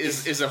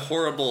is a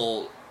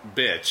horrible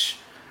bitch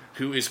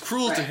who is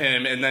cruel to Right.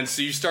 him, and then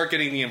so you start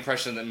getting the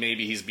impression that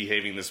maybe he's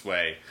behaving this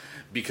way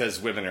because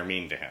women are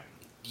mean to him.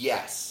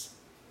 Yes.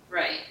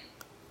 Right.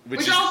 Which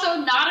Which is,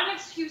 also not an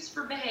excuse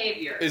for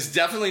behavior. is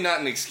definitely not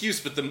an excuse,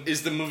 but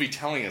is the movie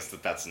telling us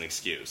that that's an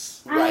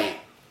excuse? Right.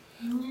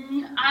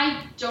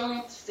 I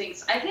don't think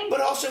so. I think But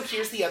also,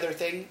 here's the other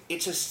thing.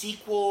 It's a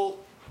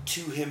sequel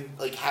to him,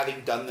 like,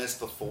 having done this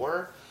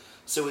before.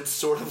 So it's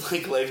sort of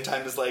like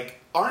Lifetime is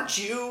like, aren't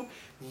you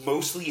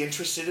mostly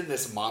interested in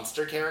this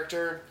monster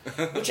character?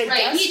 Which I right.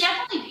 guess...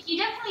 He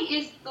definitely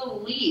is the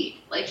lead.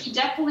 Like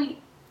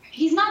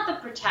he's not the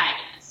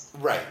protagonist.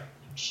 Right.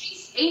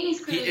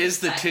 Amy's clearly He is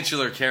the protagonist.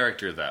 titular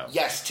character, though.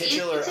 Yes,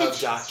 titular He's the of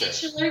Doctor.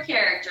 Titular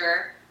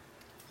character.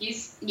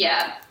 He's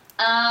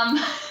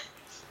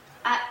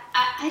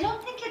I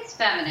don't think it's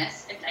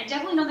feminist. I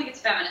definitely don't think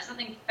it's feminist.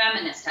 Nothing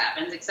feminist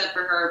happens except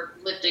for her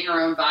lifting her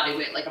own body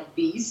weight like a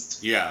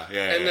beast. Yeah.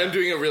 And then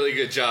doing a really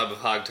good job of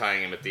hog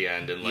tying him at the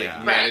end and, like,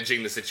 Yeah.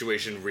 managing the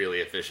situation really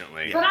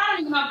efficiently. But I don't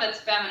even know if that's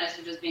feminist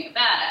or just being a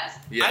badass.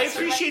 Yeah, I so-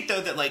 appreciate,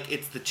 though, that, like,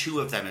 it's the two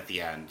of them at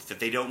the end. That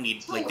they don't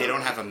need... Like, they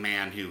don't have a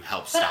man who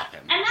helps But, stop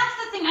him. and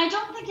that's the thing. I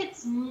don't think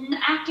it's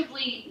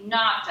actively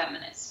not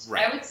feminist.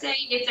 Right. I would say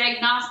it's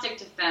agnostic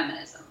to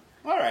feminism.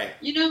 All right.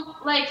 You know,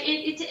 like,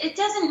 it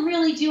doesn't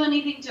really do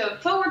anything to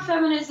forward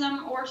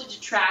feminism or to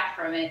detract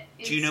from it.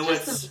 It's Do you know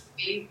just what's... a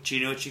movie. Do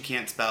you know what you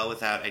can't spell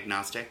without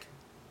agnostic?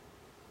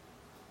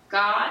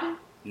 God?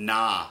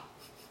 Nah.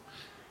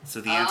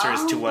 So the answer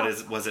is to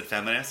Oh. was it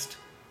feminist?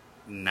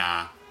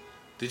 Nah.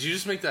 Did you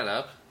just make that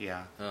up?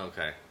 Yeah. Oh,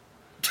 okay.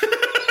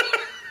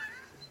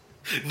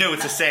 No,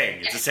 it's a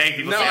saying. It's a saying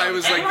people No, say. I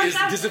was Everyone like,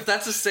 sounds- because if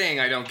that's a saying,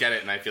 I don't get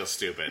it and I feel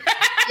stupid.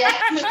 Yeah.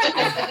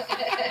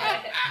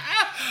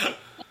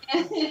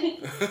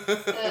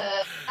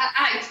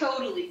 I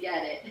totally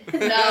get it.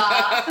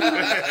 Nah.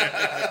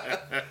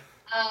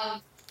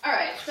 All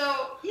right.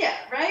 So yeah,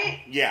 right.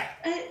 Yeah.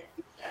 Uh,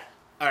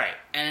 All right.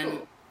 And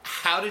Cool.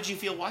 how did you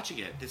feel watching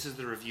it? This is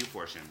the review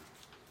portion.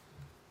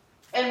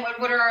 And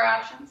what are our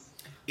options?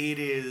 It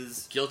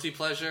is Guilty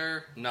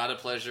pleasure, not a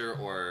pleasure,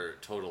 or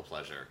total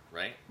pleasure,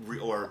 right?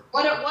 or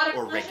What a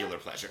pleasure? regular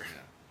pleasure.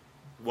 Yeah.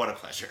 What a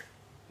pleasure.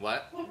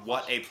 What?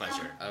 What a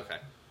pleasure. Okay.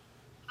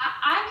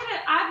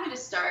 I'm gonna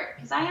start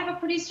because I have a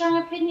pretty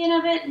strong opinion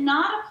of it.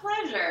 Not a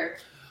pleasure.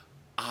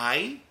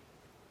 I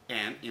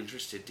am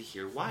interested to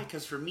hear why,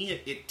 because for me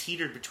it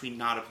teetered between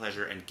not a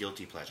pleasure and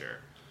guilty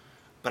pleasure.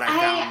 But I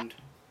found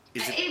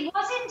it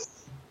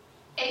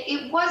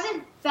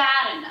wasn't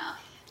bad enough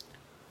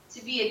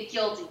to be a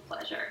guilty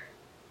pleasure.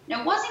 And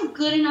it wasn't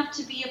good enough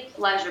to be a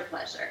pleasure.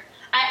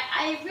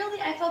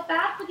 I felt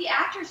bad for the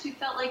actors who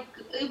felt like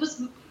it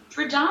was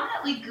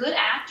predominantly good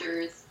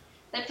actors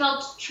that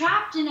felt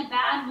trapped in a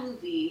bad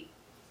movie.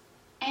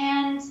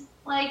 And,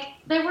 like,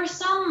 there were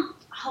some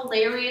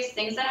hilarious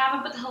things that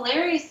happened, but the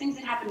hilarious things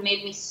that happened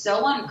made me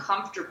so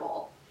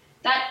uncomfortable.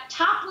 That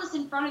topless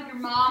in front of your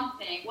mom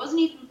thing wasn't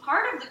even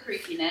part of the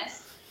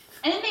creepiness,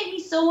 and it made me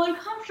so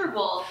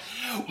uncomfortable.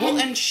 Well,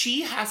 and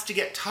she has to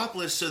get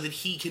topless so that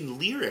he can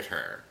leer at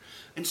her.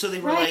 And so they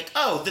were like,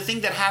 oh, the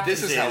thing that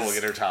happens This is how we'll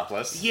get her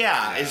topless.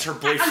 Yeah, is her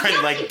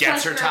boyfriend, like,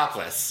 gets her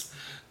topless.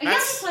 A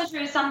guilty pleasure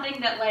is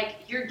something that, like,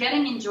 you're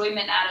getting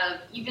enjoyment out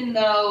of, even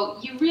though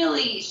you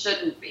really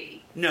shouldn't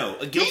be. No,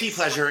 a guilty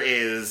pleasure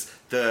is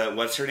the,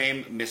 what's her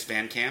name? Miss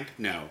Van Camp?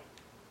 No.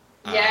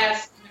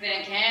 Yes,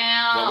 Van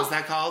Camp. What was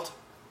that called?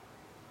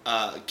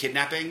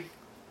 Kidnapping?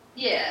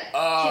 Yeah.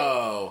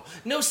 Oh.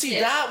 No, see,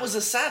 that was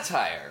a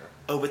satire.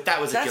 Oh, but that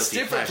was a guilty pleasure. That's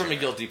different from a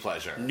guilty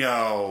pleasure.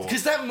 No.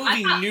 Because that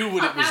movie knew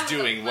what it was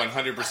doing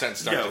 100%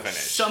 start to finish.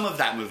 Some of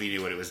that movie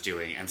knew what it was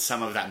doing, and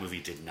some of that movie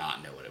did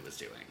not know what it was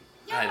doing.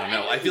 Yeah, I don't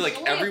know. I feel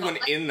like everyone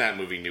in that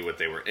movie knew what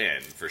they were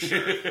in, for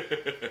sure.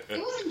 It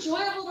was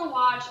enjoyable to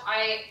watch.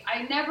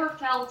 I never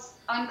felt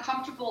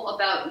uncomfortable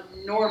about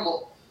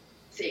normal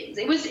things.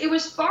 It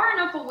was far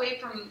enough away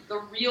from the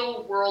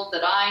real world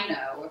that I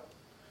know,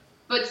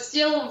 but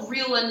still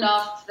real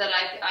enough that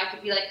I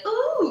could be like,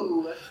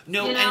 ooh.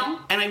 No, you know?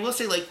 and I will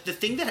say, like, the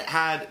thing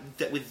that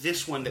with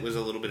this one that was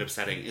a little bit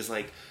upsetting is,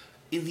 like,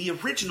 in the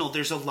original,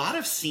 there's a lot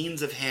of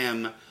scenes of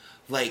him,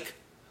 like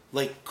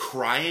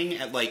crying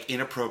at, like,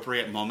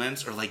 inappropriate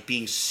moments or, like,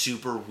 being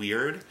super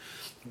weird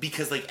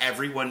because, like,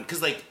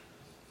 because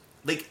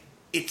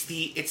it's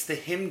the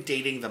him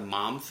dating the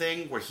mom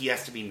thing where he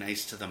has to be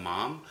nice to the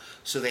mom,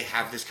 so they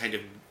have this kind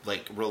of,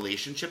 like,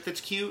 relationship that's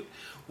cute,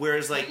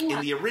 whereas, like, in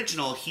the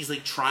original, he's,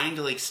 like, trying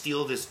to, like,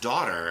 steal this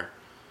daughter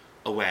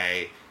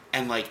away,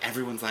 and, like,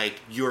 everyone's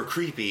like, you're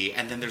creepy,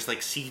 and then there's,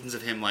 like, scenes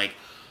of him, like,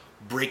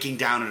 breaking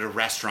down at a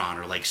restaurant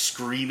or, like,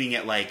 screaming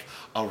at, like,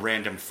 a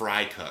random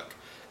fry cook.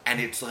 And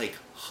it's, like,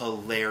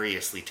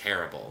 hilariously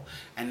terrible.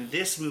 And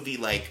this movie,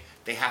 like,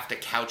 they have to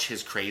couch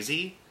his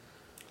crazy,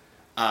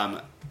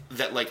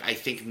 that, like, I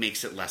think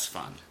makes it less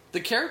fun. The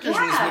characters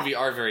in this movie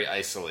are very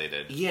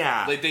isolated.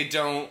 Yeah. Like,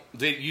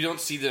 you don't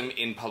see them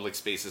in public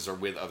spaces or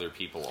with other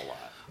people a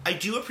lot. I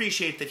do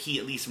appreciate that he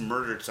at least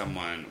murdered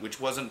someone, which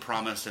wasn't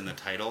promised in the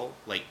title,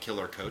 like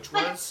Killer Coach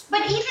was.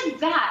 But even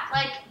that,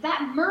 like,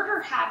 that murder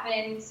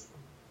happened,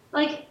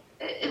 like,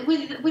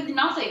 with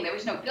nothing. There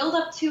was no build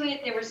up to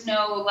it. There was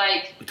no,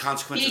 like, the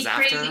consequences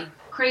after.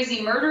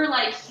 Crazy murder.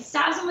 Like, he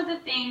stabs him with a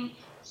thing.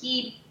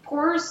 He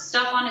pours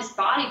stuff on his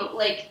body, but,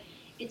 like,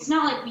 it's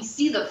not like we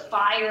see the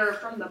fire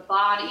from the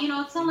body. You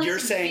know, it's not like you're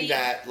saying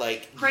that,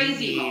 like,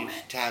 crazy you need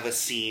moment to have a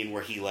scene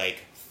where he, like,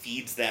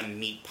 feeds them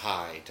meat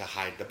pie to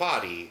hide the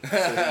body, so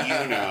that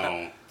you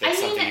know that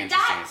something interesting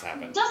has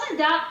happened. Doesn't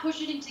that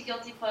push it into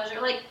guilty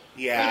pleasure? Like,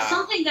 yeah. Like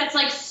something that's,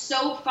 like,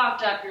 so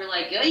fucked up, you're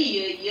like,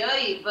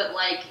 yay, but,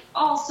 like,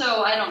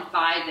 also, I don't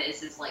buy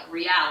this as, like,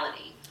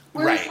 reality.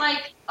 Whereas,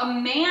 like, a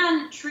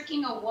man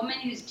tricking a woman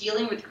who's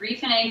dealing with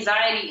grief and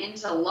anxiety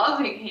into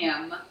loving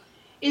him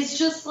is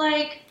just,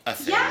 like,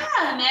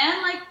 yeah,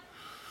 man,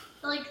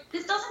 like,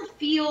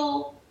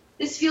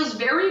 this feels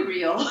very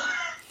real.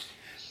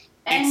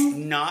 And it's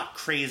not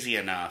crazy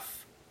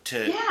enough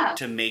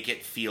to make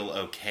it feel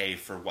okay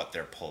for what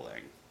they're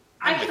pulling.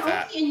 I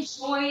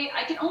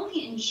can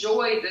only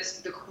enjoy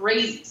the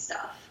crazy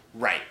stuff.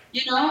 Right.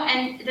 You know,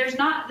 and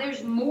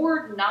there's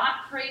more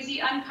not crazy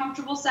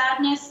uncomfortable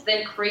sadness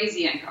than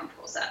crazy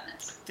uncomfortable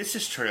sadness. This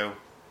is true.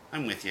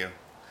 I'm with you.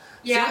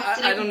 Yeah.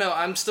 See, I don't know.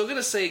 I'm still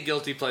gonna say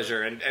guilty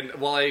pleasure, and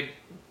while I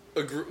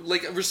agree,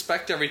 like,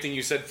 respect everything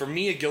you said, for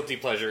me a guilty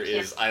pleasure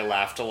is I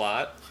laughed a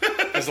lot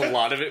because a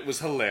lot of it was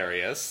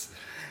hilarious,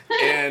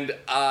 and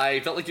I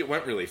felt like it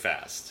went really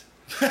fast.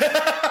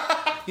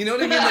 You know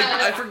what I mean? Like,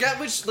 I forget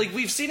which. Like,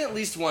 we've seen at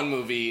least one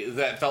movie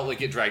that felt like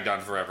it dragged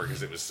on forever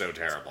because it was so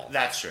terrible.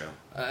 That's true.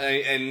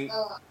 And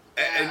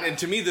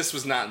to me, this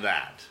was not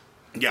that.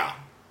 Yeah.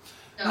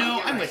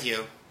 No, I'm with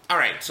you. All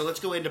right, so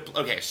let's go into.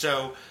 Okay,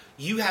 so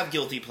you have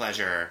guilty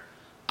pleasure.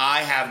 I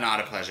have not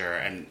a pleasure,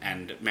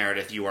 and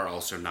Meredith, you are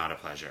also not a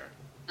pleasure.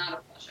 Not a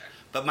pleasure.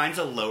 But mine's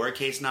a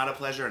lowercase not a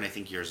pleasure, and I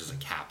think yours is a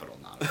capital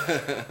not a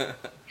pleasure.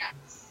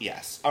 Yes.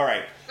 Yes. All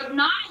right. But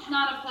not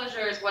a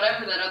pleasure is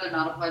whatever that other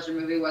not a pleasure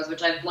movie was,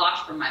 which I've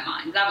blocked from my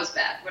mind. That was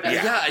bad. Whatever.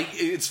 Yeah,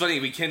 it's funny.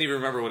 We can't even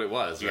remember what it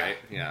was, right?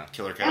 Yeah.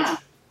 Killer Coach? Yeah.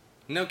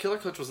 No, Killer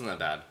Coach wasn't that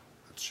bad.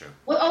 That's true.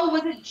 What? Oh,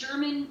 was it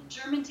German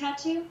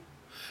tattoo?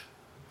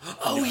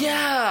 Oh No.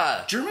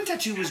 yeah. German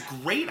Tattoo was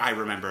great, I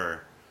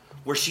remember.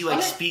 Where she, like,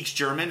 What? speaks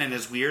German and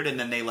is weird, and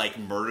then they, like,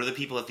 murder the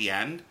people at the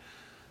end.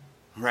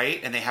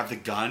 Right? And they have the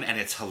gun, and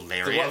it's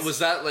hilarious. Was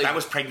that, like... That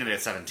was Pregnant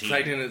at 17.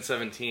 Pregnant at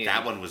 17.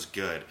 That one was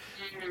good.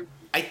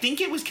 I think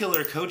it was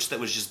Killer Coach that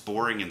was just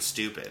boring and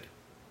stupid.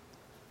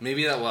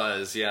 Maybe that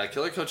was, yeah.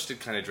 Killer Coach did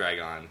kind of drag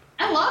on.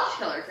 I loved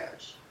Killer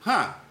Coach.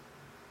 Huh.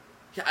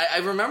 Yeah, I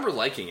remember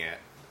liking it.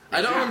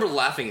 I don't remember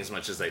laughing as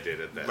much as I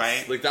did at this.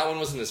 Right. Like, that one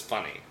wasn't as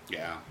funny.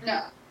 Yeah.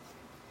 No.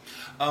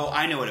 Oh,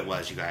 I know what it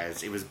was, you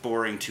guys. It was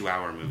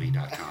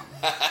boring2hourmovie.com.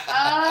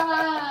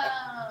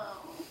 Oh,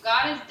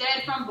 God is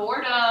dead from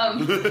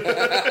boredom.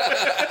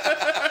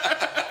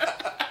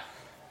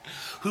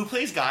 Who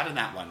plays God in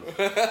that one?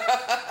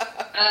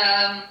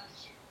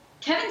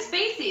 Kevin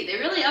Spacey. They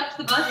really upped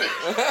the budget.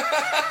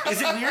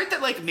 Is it weird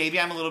that, like, maybe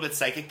I'm a little bit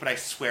psychic, but I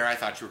swear I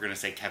thought you were going to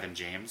say Kevin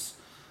James?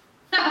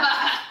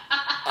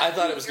 I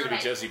thought it was going to be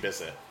Right. Josie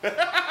Bissett.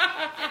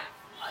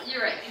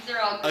 You're right. These are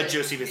all A good.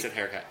 Josie Bissett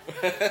haircut.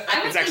 I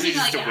was It's actually thinking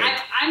just like a wig.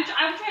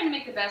 I'm trying to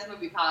make the best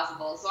movie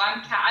possible, so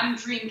I'm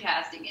dream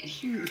casting it.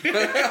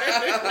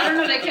 I don't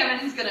know that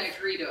Kevin's gonna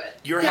agree to it.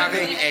 You're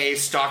having a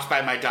Stalked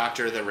by My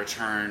Doctor, The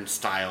Return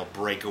style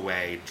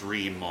breakaway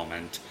dream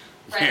moment.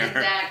 Right, where-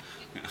 exactly.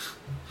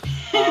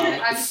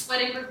 I'm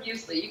sweating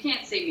profusely. You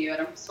can't see me, but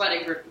I'm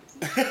sweating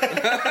profusely.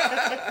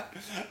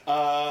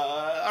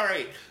 All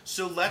right,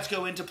 so let's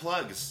go into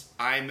plugs.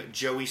 I'm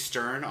Joey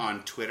Stern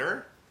on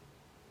Twitter.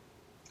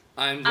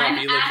 I'm I'm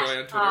Robbie LaCroix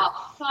on Twitter.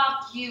 Oh,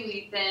 fuck you,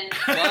 Ethan. What?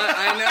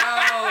 I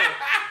know!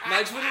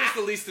 My Twitter is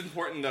the least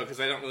important, though, because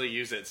I don't really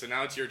use it. So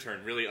now it's your turn.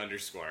 Really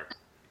underscore.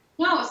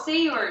 No,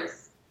 say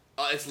yours.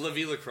 It's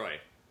Levi LaCroix.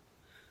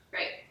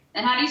 Great.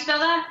 And how do you spell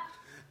that?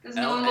 Because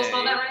no one will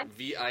spell that right.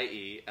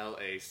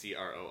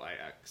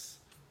 LaVielacroix.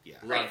 Yeah.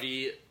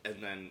 Ravi,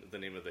 and then the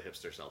name of the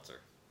hipster seltzer.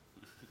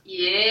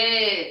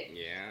 Yeah.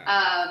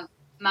 Yeah.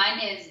 Mine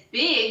is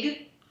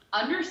big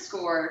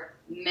 _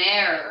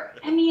 Mer.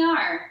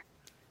 M-E-R.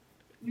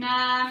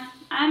 Nah,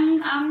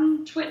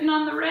 I'm twitting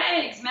on the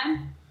regs,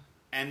 man.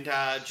 And do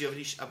you have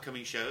any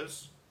upcoming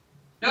shows?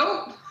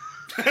 Nope.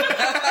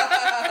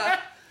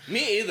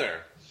 Me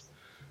either.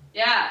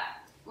 Yeah.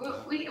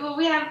 We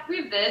have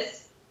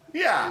this.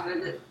 Yeah.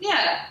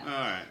 Yeah. All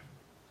right.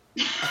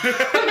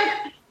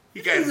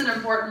 You This is guys, an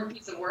important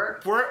piece of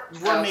work. we're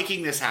So-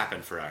 making this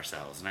happen for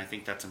ourselves, and I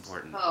think that's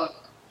important. Oh,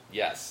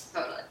 Yes.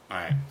 totally. All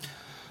right.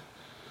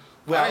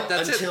 Well, All right,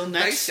 that's it. until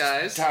next Thanks,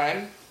 guys.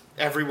 time,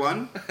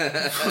 everyone,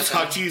 we'll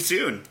talk to you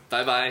soon.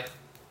 Bye-bye.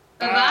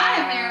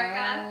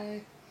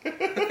 Bye-bye,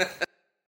 America.